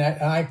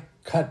I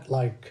cut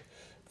like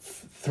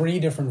 3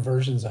 different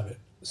versions of it.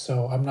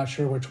 So I'm not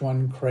sure which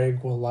one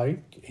Craig will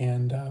like,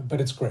 but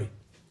it's great.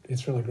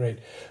 It's really great.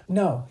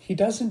 No, he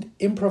doesn't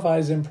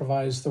improvise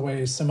the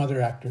way some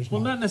other actors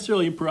Well, might. not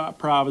necessarily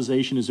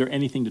improvisation. Is there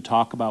anything to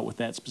talk about with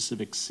that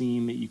specific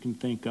scene that you can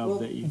think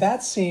of?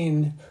 That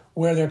scene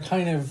where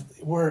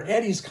where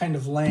Eddie's kind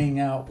of laying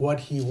out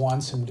what he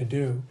wants him to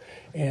do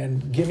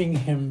and giving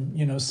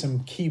him,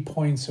 some key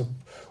points of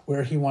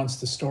where he wants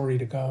the story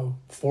to go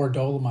for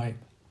Dolemite.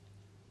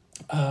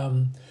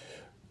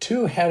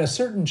 Two had a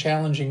certain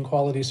challenging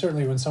quality,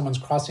 certainly when someone's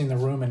crossing the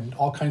room and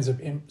all kinds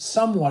of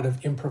somewhat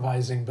of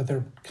improvising, but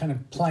they're kind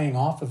of playing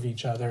off of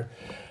each other.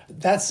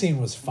 That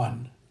scene was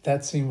fun.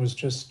 That scene was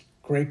just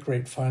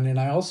great fun. And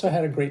I also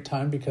had a great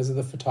time because of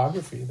the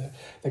photography.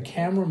 The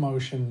camera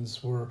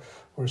motions were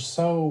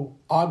so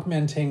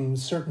augmenting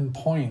certain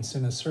points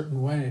in a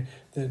certain way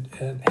that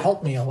it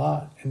helped me a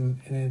lot.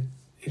 And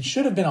it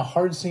should have been a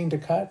hard scene to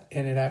cut,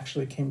 and it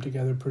actually came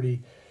together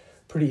pretty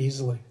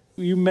easily.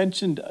 You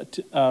mentioned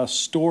a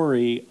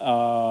story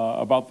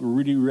about the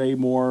Rudy Ray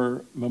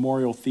Moore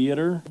Memorial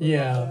Theater.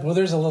 Yeah, well,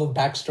 there's a little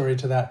backstory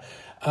to that.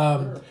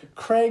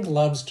 Craig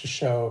loves to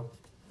show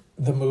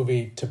the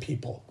movie to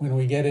people when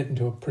we get it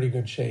into a pretty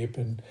good shape.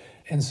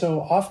 And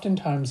so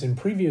oftentimes in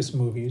previous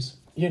movies,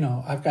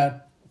 I've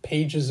got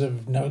pages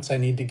of notes I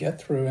need to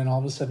get through, and all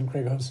of a sudden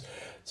Craig goes,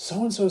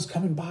 so-and-so's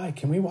coming by.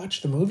 Can we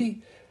watch the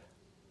movie?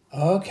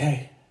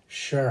 Okay,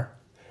 sure.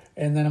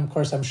 And then, of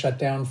course, I'm shut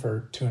down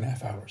for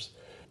 2.5 hours.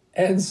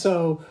 And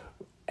so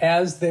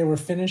as they were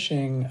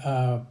finishing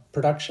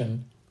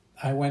production,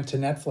 I went to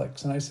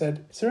Netflix and I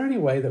said, is there any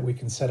way that we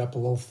can set up a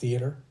little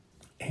theater?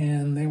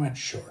 And they went,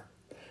 sure.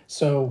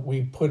 So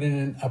we put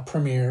in a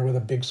premiere with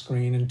a big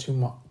screen and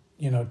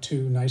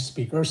two nice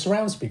speakers, or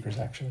surround speakers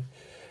actually.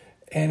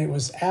 And it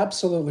was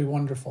absolutely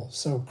wonderful.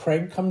 So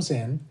Craig comes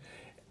in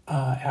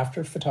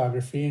after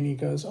photography and he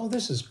goes, oh,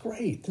 this is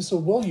great.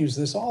 We'll use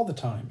this all the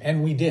time.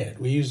 And we did.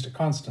 We used it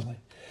constantly.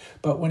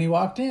 But when he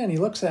walked in, he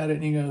looks at it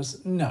and he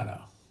goes,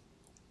 no,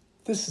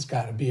 this has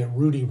got to be a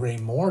Rudy Ray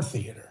Moore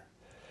theater.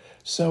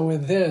 So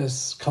with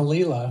this,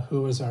 Kalila,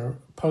 who was our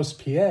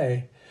post-PA,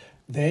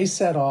 they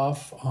set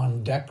off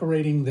on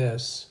decorating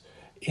this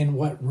in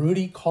what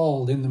Rudy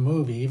called in the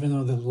movie, even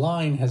though the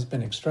line has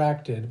been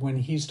extracted, when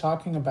he's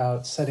talking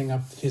about setting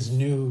up his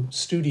new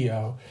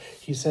studio,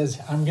 he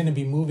says, I'm going to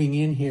be moving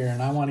in here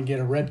and I want to get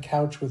a red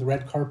couch with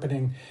red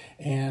carpeting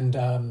and,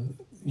 a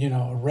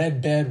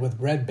red bed with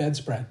red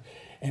bedspread.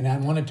 And I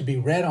want it to be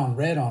red on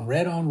red on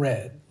red on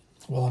red.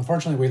 Well,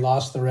 unfortunately, we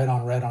lost the red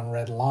on red on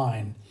red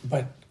line.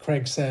 But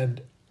Craig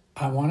said,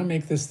 I want to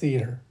make this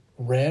theater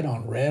red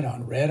on red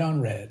on red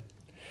on red.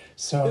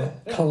 So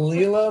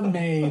Kalila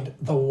made,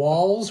 the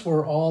walls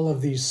were all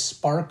of these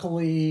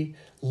sparkly,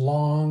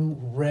 long,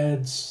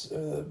 red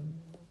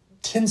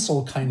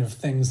tinsel kind of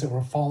things that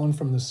were falling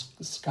from the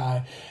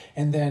sky.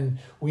 And then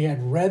we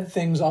had red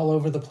things all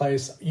over the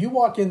place. You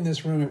walk in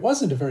this room, it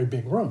wasn't a very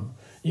big room.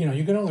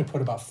 You could only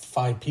put about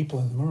 5 people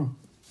in the room.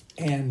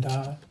 And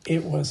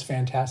it was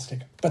fantastic.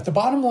 But the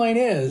bottom line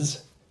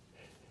is,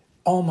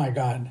 oh my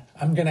God,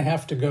 I'm going to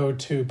have to go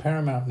to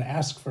Paramount and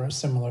ask for a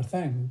similar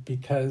thing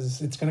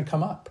because it's going to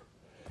come up.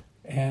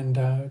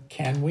 And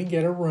can we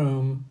get a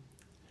room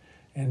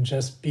and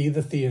just be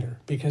the theater?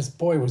 Because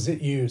boy, was it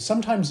used.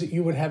 Sometimes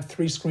you would have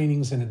 3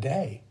 screenings in a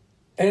day.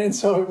 And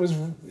so it was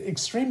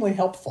extremely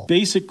helpful.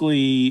 Basically,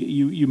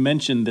 you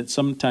mentioned that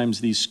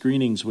sometimes these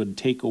screenings would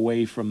take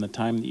away from the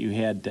time that you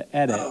had to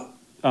edit.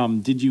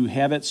 Did you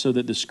have it so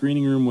that the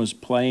screening room was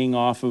playing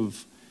off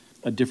of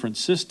a different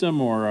system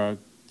or a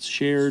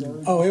shared?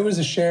 Oh, it was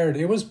a shared.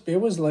 It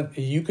was like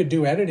you could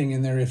do editing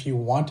in there if you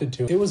wanted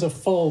to. It was a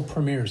full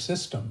Premiere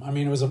system. I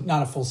mean, it was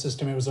not a full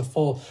system. It was a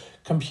full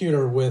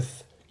computer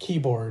with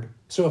keyboard.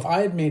 So if I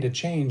had made a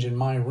change in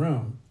my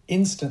room,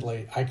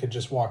 instantly I could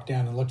just walk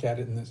down and look at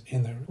it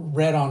in the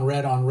red on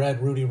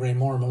red Rudy Ray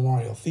Moore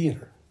Memorial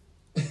Theater.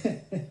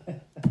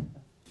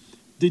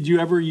 Did you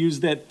ever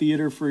use that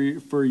theater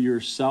for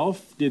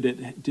yourself? Did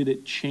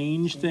it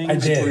change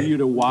things for you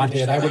to watch? I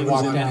did. I would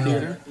walk down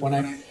there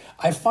when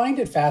I find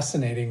it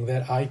fascinating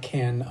that I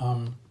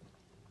can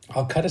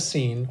I'll cut a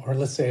scene, or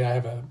let's say I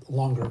have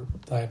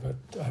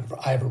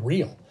a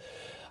reel.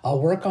 I'll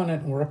work on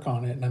it,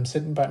 and I'm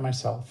sitting by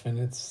myself, and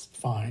it's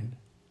fine.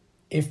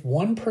 If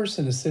one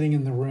person is sitting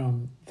in the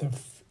room,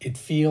 it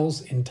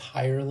feels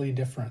entirely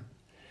different.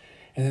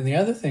 And then the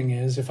other thing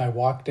is, if I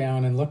walk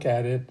down and look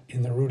at it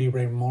in the Rudy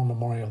Ray Moore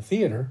Memorial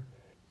Theater,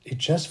 it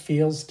just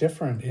feels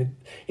different.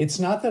 It's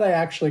not that I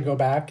actually go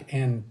back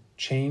and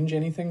change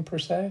anything per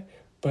se,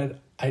 but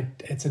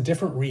it's a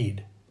different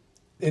read.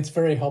 It's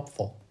very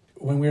helpful.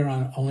 When we were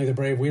on Only the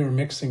Brave, we were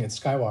mixing at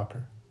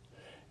Skywalker.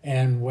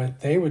 And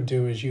what they would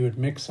do is you would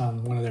mix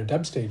on one of their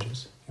dub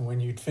stages. And when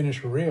you'd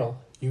finish a reel,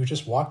 you would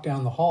just walk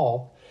down the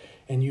hall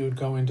and you would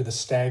go into the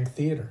Stag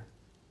Theater,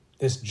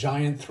 this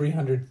giant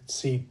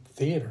 300-seat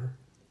theater,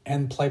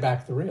 and play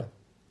back the reel.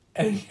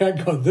 And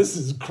I'd go, this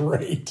is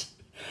great.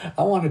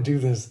 I want to do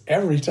this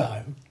every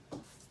time.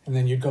 And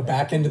then you'd go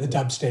back into the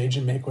dub stage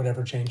and make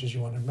whatever changes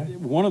you wanted to make.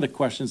 One of the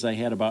questions I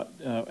had about,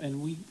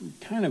 and we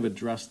kind of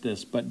addressed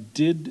this, but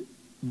did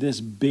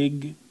this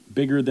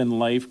bigger than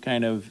life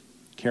kind of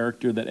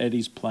character that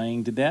Eddie's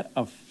playing, did that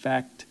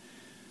affect,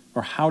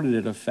 or how did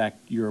it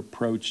affect your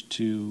approach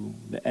to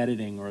the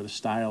editing or the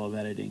style of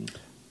editing?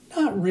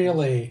 Not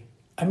really.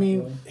 I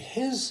mean,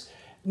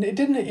 it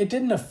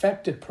didn't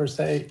affect it per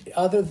se,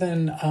 other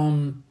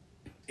than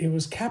it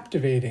was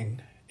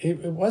captivating.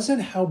 It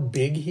wasn't how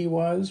big he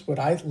was. What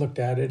I looked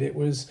at it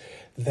was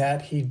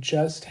that he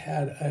just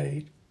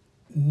had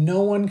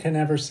no one can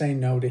ever say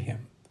no to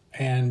him.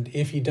 And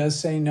if he does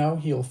say no,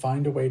 he'll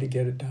find a way to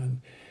get it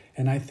done.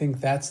 And I think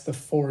that's the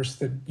force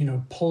that,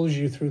 pulls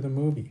you through the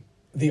movie.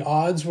 The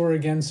odds were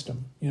against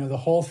him. The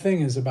whole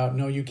thing is about,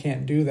 no, you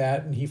can't do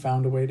that. And he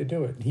found a way to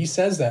do it. And he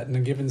says that in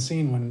a given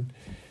scene when,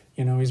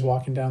 he's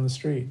walking down the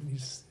street.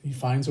 He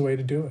finds a way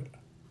to do it.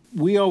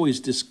 We always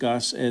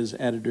discuss as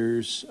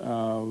editors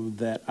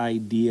that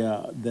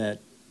idea that,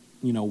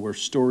 we're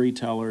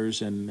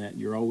storytellers and that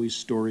you're always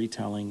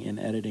storytelling in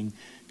editing.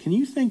 Can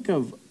you think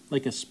of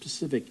like a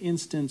specific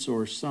instance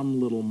or some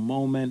little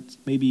moment,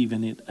 maybe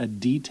even a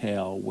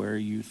detail where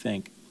you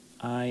think,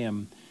 I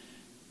am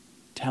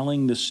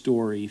telling the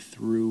story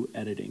through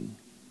editing?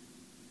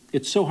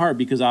 It's so hard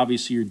because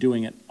obviously you're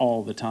doing it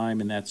all the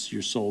time and that's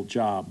your sole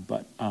job.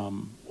 But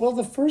well,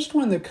 the first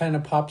one that kind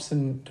of pops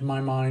into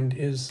my mind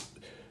is,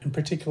 and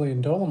particularly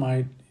in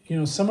Dolemite,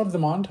 some of the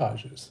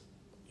montages.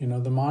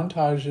 The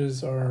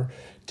montages are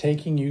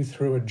taking you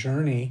through a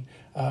journey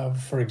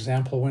of, for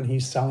example, when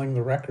he's selling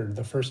the record,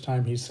 the first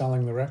time he's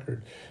selling the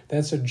record.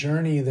 That's a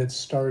journey that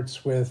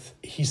starts with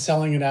he's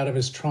selling it out of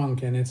his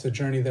trunk, and it's a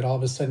journey that all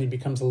of a sudden he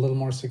becomes a little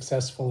more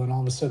successful, and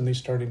all of a sudden he's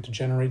starting to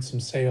generate some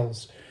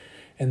sales.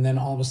 And then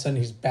all of a sudden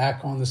he's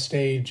back on the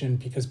stage, and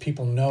because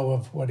people know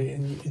of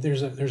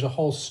there's a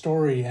whole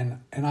story, and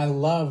I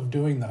love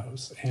doing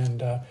those.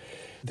 And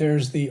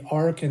there's the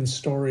arc and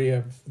story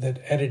of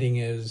that editing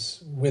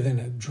is within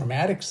a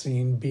dramatic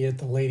scene, be it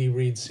the Lady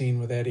Reed scene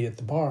with Eddie at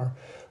the bar.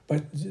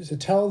 But to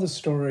tell the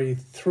story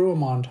through a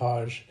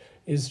montage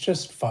is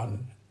just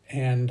fun,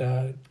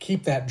 and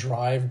keep that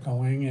drive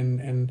going,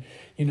 and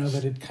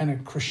that it kind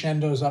of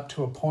crescendos up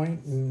to a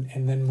point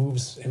and then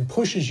moves and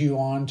pushes you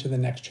on to the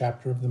next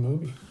chapter of the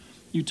movie.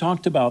 You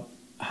talked about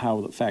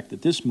how the fact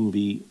that this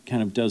movie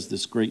kind of does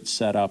this great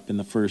setup in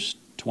the first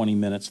 20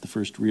 minutes, the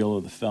first reel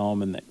of the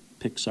film, and that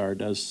Pixar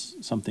does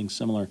something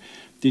similar.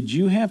 Did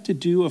you have to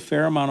do a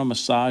fair amount of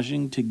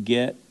massaging to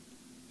get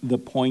the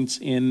points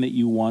in that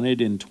you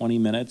wanted in 20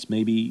 minutes?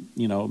 Maybe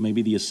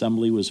the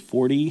assembly was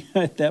 40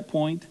 at that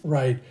point?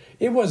 Right.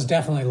 It was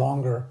definitely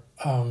longer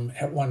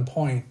at one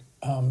point.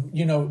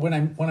 When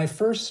I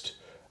first,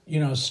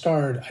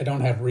 started, I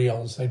don't have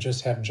reels. I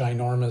just have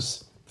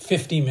ginormous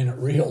 50-minute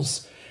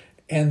reels.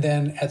 And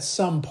then at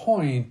some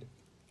point,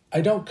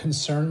 I don't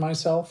concern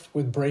myself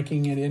with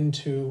breaking it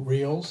into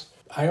reels.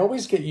 I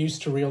always get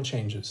used to reel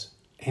changes.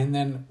 And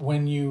then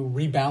when you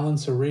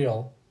rebalance a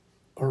reel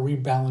or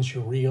rebalance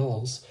your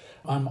reels,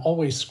 I'm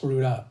always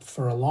screwed up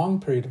for a long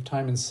period of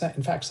time. In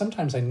fact,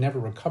 sometimes I never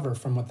recover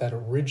from what that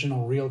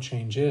original reel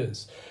change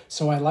is.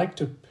 So I like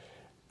to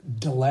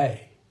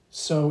delay.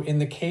 So in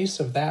the case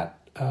of that,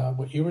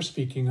 what you were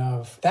speaking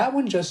of, that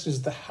one just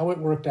is how it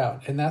worked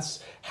out. And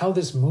that's how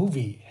this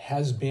movie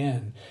has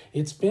been.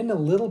 It's been a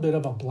little bit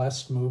of a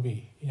blessed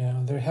movie.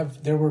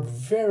 There were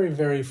very,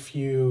 very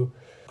few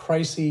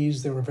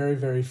crises. There were very,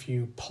 very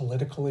few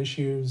political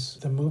issues.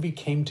 The movie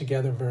came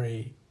together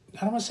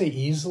I don't want to say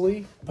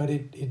easily, but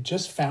it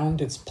just found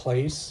its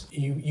place.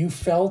 You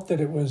felt that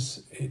it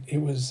was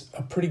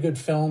a pretty good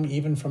film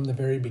even from the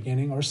very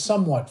beginning, or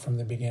somewhat from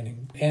the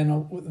beginning.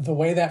 And the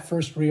way that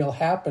first reel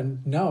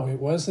happened, no, it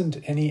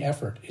wasn't any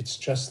effort. It's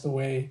just the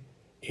way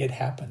it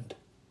happened.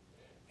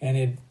 And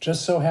it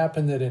just so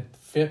happened that it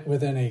fit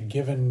within a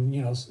given,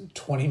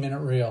 20-minute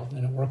reel,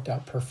 and it worked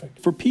out perfect.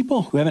 For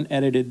people who haven't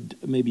edited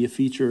maybe a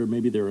feature, or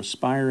maybe they're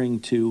aspiring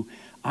to,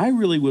 I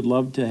really would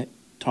love to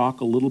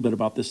talk a little bit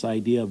about this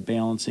idea of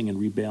balancing and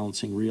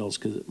rebalancing reels,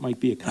 because it might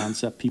be a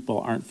concept people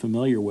aren't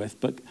familiar with.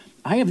 But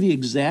I have the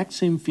exact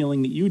same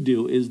feeling that you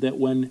do, is that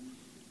when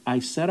I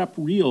set up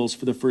reels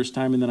for the first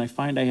time and then I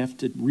find I have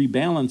to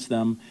rebalance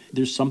them,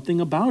 there's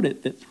something about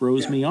it that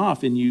throws me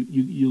off, and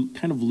you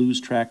kind of lose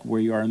track of where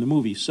you are in the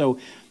movie. So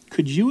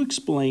could you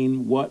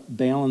explain what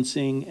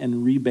balancing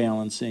and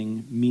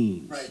rebalancing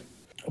means? Right.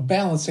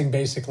 Balancing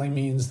basically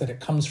means that it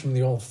comes from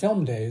the old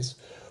film days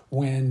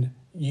when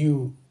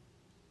you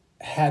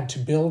had to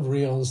build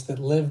reels that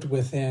lived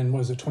within,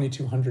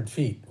 2,200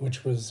 feet,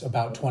 which was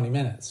about 20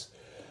 minutes.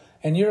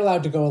 And you're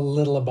allowed to go a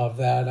little above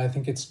that. I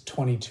think it's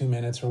 22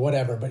 minutes or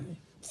whatever, but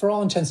for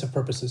all intents and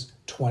purposes,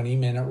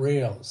 20-minute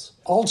reels.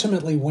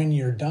 Ultimately, when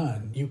you're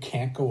done, you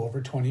can't go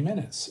over 20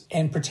 minutes.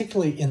 And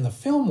particularly in the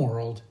film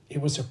world, it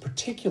was a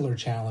particular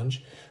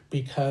challenge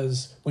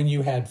because when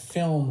you had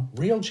film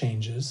reel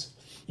changes,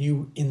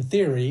 in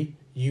theory,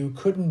 you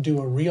couldn't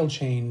do a reel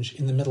change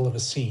in the middle of a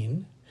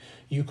scene.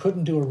 You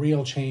couldn't do a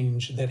reel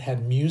change that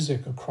had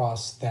music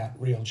across that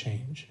reel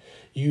change.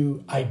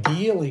 You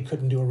ideally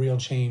couldn't do a reel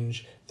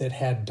change that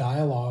had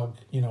dialogue,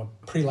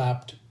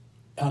 pre-lapped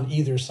on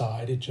either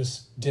side. It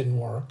just didn't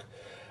work.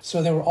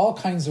 So there were all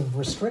kinds of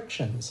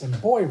restrictions,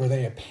 and boy, were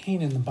they a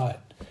pain in the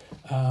butt.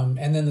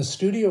 And then the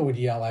studio would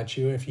yell at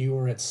you if you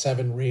were at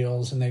 7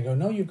 reels, and they go,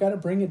 no, you've got to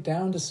bring it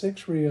down to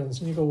 6 reels.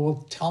 And you go,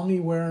 well, tell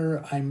me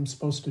where I'm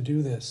supposed to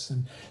do this.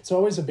 And it's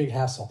always a big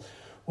hassle.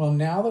 Well,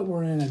 now that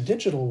we're in a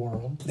digital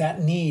world,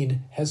 that need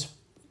has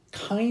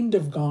kind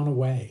of gone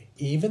away,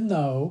 even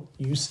though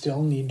you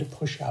still need to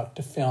push out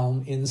to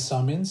film in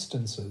some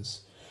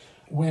instances.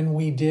 When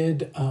we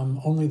did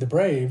Only the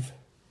Brave,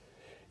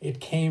 it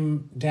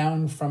came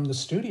down from the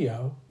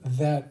studio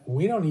that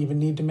we don't even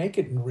need to make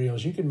it in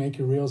reels. You can make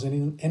your reels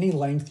any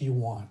length you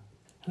want.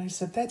 And I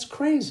said, that's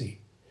crazy.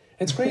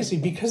 It's crazy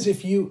because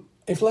if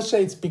let's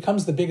say it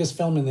becomes the biggest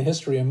film in the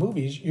history of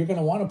movies, you're going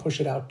to want to push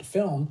it out to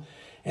film.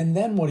 And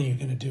then what are you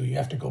going to do? You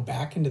have to go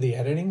back into the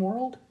editing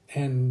world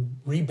and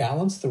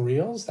rebalance the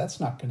reels? That's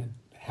not going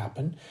to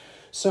happen.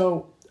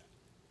 So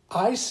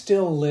I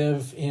still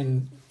live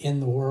in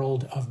the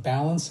world of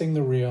balancing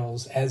the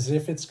reels as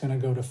if it's going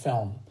to go to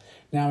film.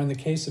 Now, in the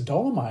case of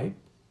Dolemite,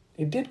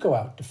 it did go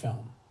out to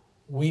film.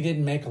 We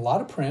didn't make a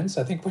lot of prints.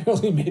 I think we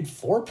only made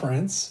 4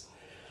 prints,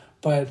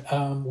 but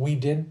we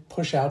did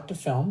push out to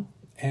film,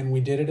 and we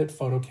did it at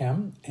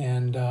Photochem.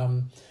 And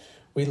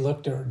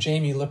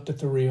Jamie looked at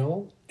the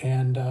reel,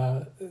 and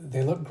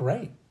they looked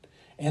great.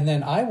 And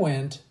then I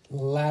went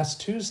last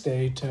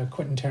Tuesday to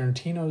Quentin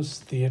Tarantino's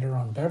theater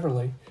on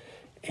Beverly,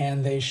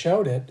 and they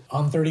showed it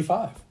on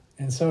 35.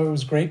 And so it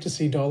was great to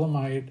see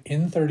Dolemite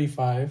in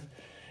 35,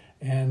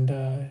 and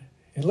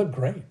it looked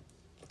great. It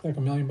looked like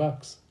 $1 million.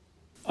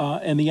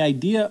 And the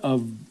idea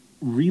of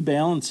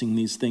rebalancing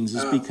these things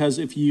is because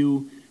if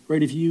you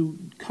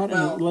cut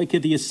like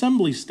at the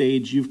assembly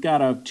stage, you've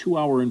got a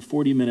 2-hour and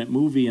 40-minute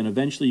movie, and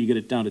eventually you get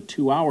it down to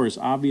 2 hours.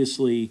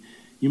 Obviously,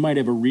 you might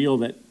have a reel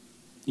that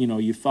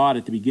you thought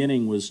at the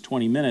beginning was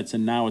 20 minutes,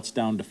 and now it's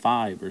down to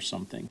 5 or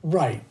something.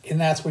 Right, and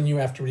that's when you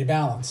have to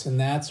rebalance, and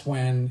that's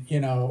when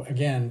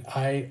again,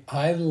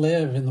 I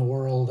live in the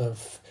world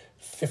of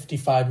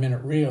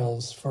 55-minute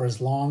reels for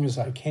as long as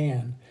I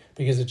can,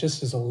 because it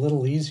just is a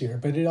little easier,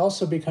 but it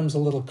also becomes a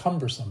little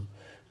cumbersome,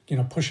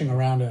 pushing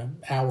around an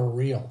hour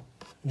reel.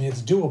 I mean,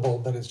 it's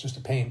doable, but it's just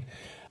a pain.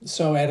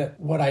 So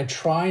what I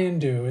try and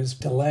do is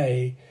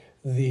delay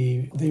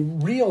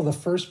the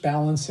first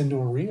balance into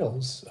a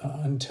reels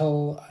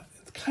until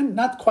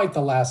not quite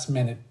the last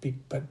minute,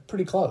 but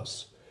pretty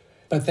close.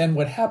 But then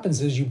what happens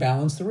is you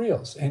balance the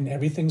reels and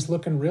everything's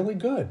looking really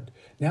good.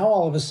 Now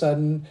all of a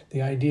sudden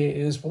the idea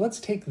is, well, let's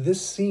take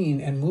this scene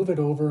and move it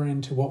over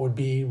into what would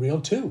be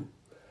reel 2.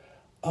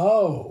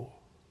 Oh,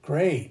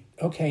 great.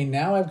 Okay,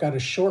 now I've got a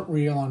short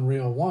reel on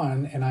reel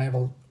 1 and I have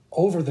a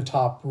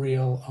over-the-top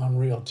reel on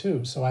reel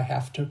 2. So I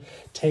have to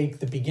take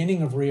the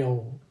beginning of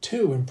reel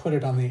 2 and put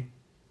it on the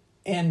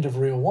end of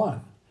reel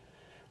 1.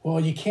 Well,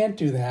 you can't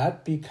do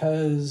that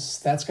because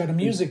that's got a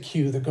music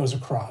cue that goes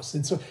across.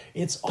 And so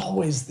it's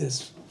always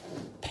this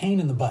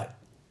pain in the butt.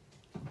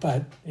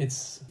 But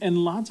it's... And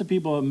lots of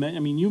people, I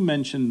mean, you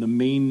mentioned the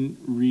main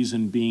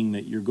reason being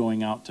that you're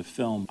going out to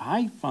film.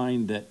 I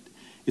find that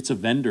it's a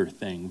vendor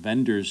thing.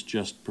 Vendors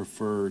just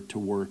prefer to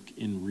work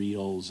in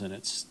reels, and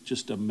it's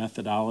just a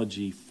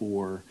methodology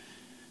for,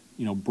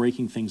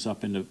 breaking things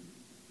up into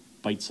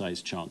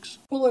bite-sized chunks.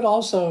 Well, it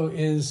also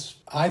is,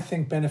 I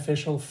think,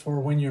 beneficial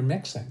for when you're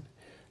mixing.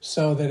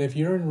 So that if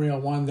you're in reel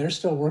 1, they're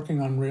still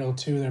working on reel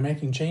 2, they're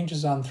making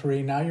changes on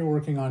 3, now you're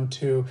working on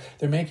 2,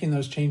 they're making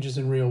those changes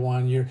in reel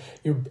 1, you're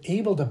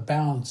able to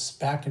bounce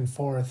back and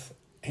forth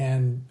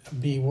and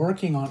be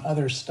working on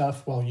other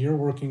stuff while you're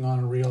working on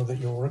a reel that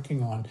you're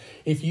working on.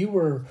 If you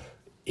were,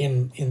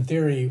 in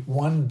theory,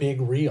 one big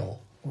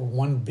reel or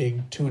one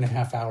big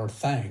 2.5-hour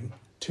thing,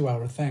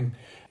 2-hour thing,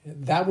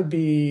 that would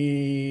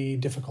be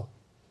difficult.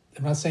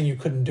 I'm not saying you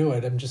couldn't do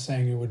it, I'm just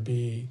saying it would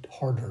be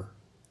harder.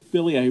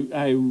 Billy,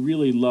 I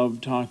really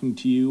love talking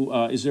to you.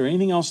 Is there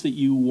anything else that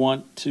you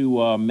want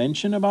to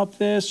mention about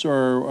this?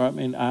 Or, I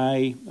mean,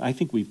 I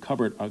think we've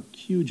covered a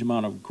huge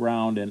amount of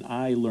ground, and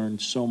I learned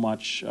so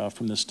much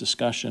from this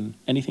discussion.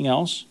 Anything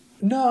else?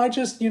 No, I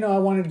just, I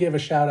wanted to give a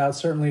shout out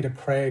certainly to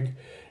Craig.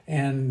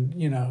 And,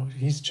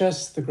 he's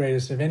just the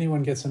greatest. If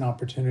anyone gets an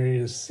opportunity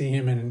to see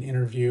him in an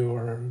interview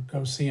or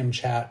go see him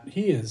chat,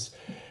 he is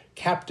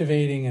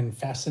captivating and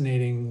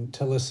fascinating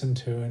to listen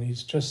to. And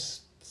he's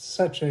just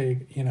such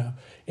a,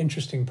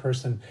 interesting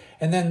person.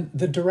 And then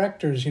the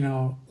directors,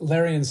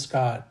 Larry and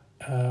Scott,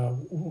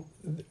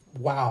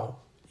 wow.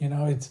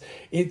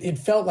 It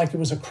felt like it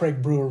was a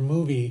Craig Brewer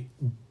movie,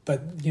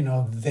 but,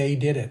 they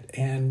did it.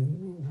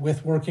 And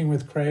with working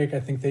with Craig, I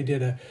think they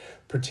did a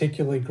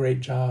particularly great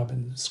job.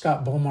 And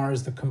Scott Bomar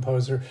is the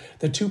composer.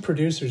 The 2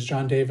 producers,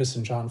 John Davis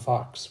and John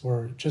Fox,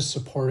 were just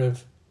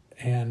supportive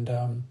and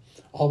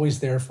always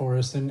there for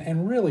us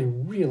and really,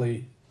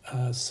 really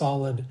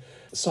solid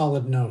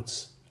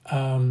notes.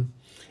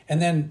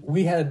 And then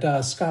we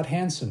had Scott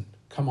Hansen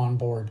come on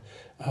board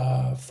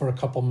for a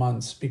couple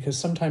months, because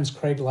sometimes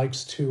Craig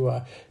likes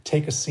to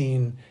take a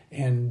scene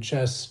and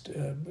just,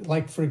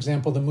 like, for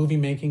example, the movie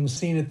making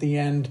scene at the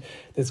end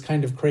that's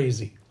kind of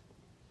crazy.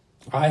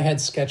 I had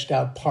sketched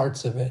out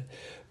parts of it,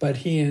 but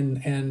he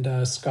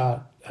and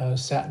Scott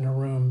sat in a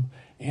room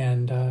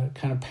and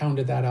kind of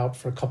pounded that out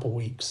for a couple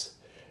weeks.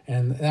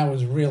 And that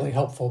was really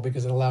helpful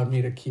because it allowed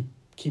me to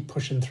keep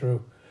pushing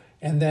through.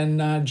 And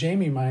then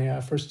Jamie,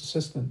 my first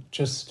assistant,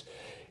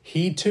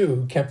 he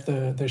too kept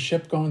the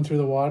ship going through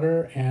the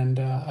water, and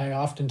I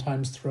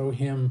oftentimes throw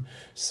him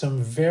some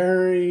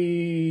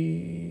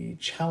very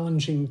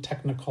challenging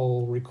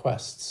technical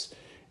requests.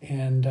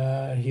 And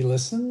he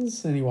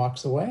listens and he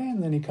walks away,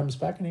 and then he comes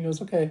back and he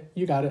goes, okay,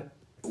 you got it.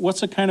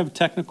 What's the kind of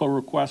technical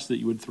request that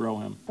you would throw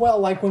him? Well,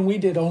 like when we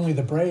did Only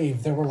the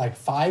Brave, there were like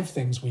 5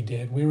 things we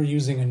did. We were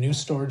using a new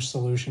storage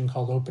solution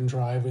called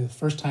OpenDrive. It was the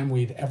first time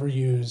we'd ever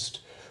used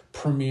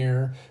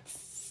Premiere.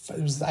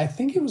 I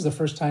think it was the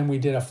first time we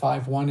did a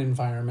 5.1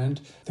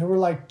 environment. There were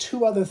like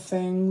 2 other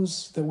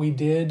things that we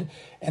did,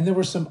 and there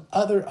were some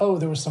other.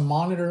 There was some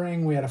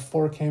monitoring. We had a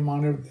 4K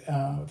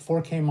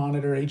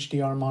monitor,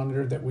 HDR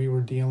monitor that we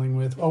were dealing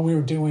with. We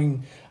were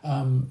doing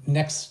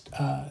Next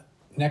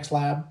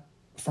Lab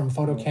from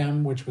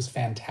Photochem, which was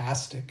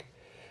fantastic.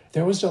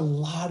 There was a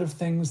lot of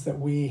things that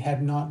we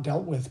had not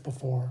dealt with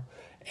before.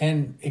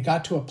 And it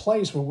got to a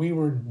place where we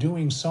were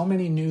doing so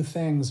many new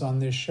things on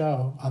that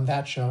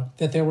show,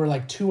 that there were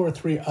like 2 or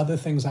 3 other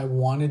things I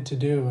wanted to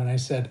do. And I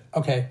said,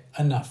 okay,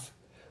 enough.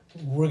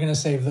 We're going to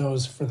save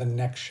those for the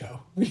next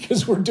show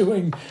because we're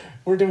doing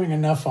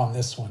enough on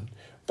this one.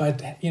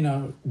 But,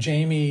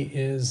 Jamie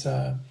is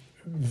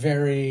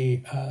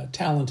very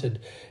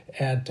talented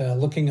at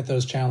looking at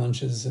those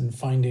challenges and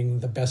finding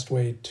the best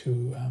way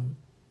to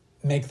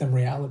make them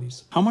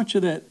realities. How much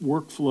of that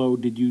workflow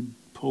did you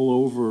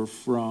pull over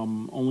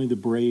from Only the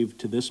Brave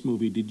to this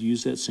movie? Did you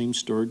use that same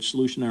storage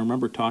solution? I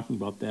remember talking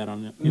about that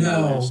on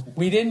No,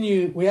 we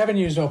didn't. We haven't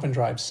used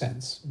OpenDrive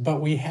since, but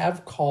we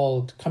have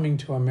called Coming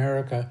to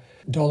America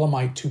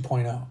Dolemite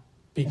 2.0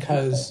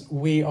 because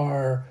we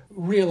are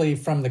really,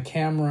 from the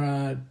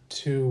camera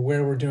to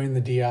where we're doing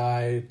the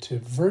DI to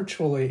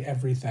virtually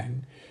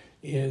everything,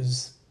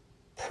 is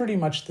pretty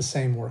much the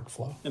same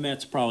workflow. And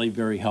that's probably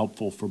very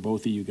helpful for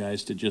both of you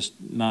guys to just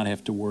not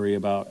have to worry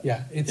about.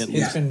 Yeah, it's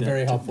been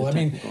very helpful. I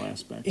mean,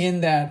 aspects.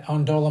 In that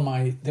on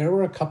Dolemite, there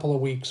were a couple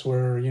of weeks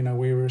where,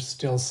 we were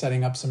still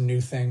setting up some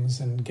new things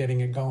and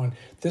getting it going.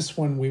 This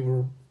one, we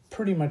were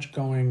pretty much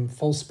going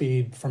full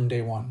speed from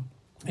day one.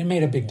 It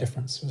made a big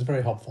difference. It was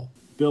very helpful.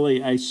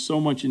 Billy, I so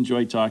much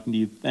enjoyed talking to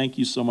you. Thank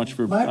you so much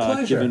for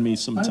giving me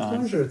some time. My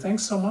pleasure.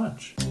 Thanks so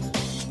much.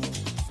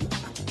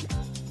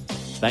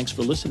 Thanks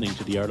for listening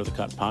to the Art of the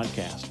Cut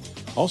podcast.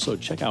 Also,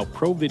 check out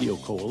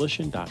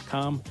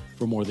ProVideoCoalition.com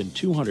for more than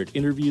 200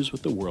 interviews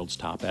with the world's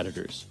top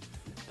editors.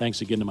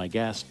 Thanks again to my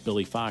guest,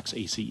 Billy Fox,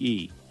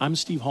 ACE. I'm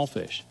Steve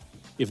Hallfish.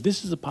 If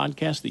this is a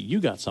podcast that you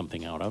got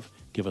something out of,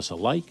 give us a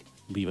like,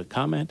 leave a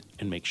comment,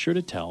 and make sure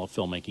to tell a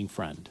filmmaking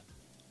friend.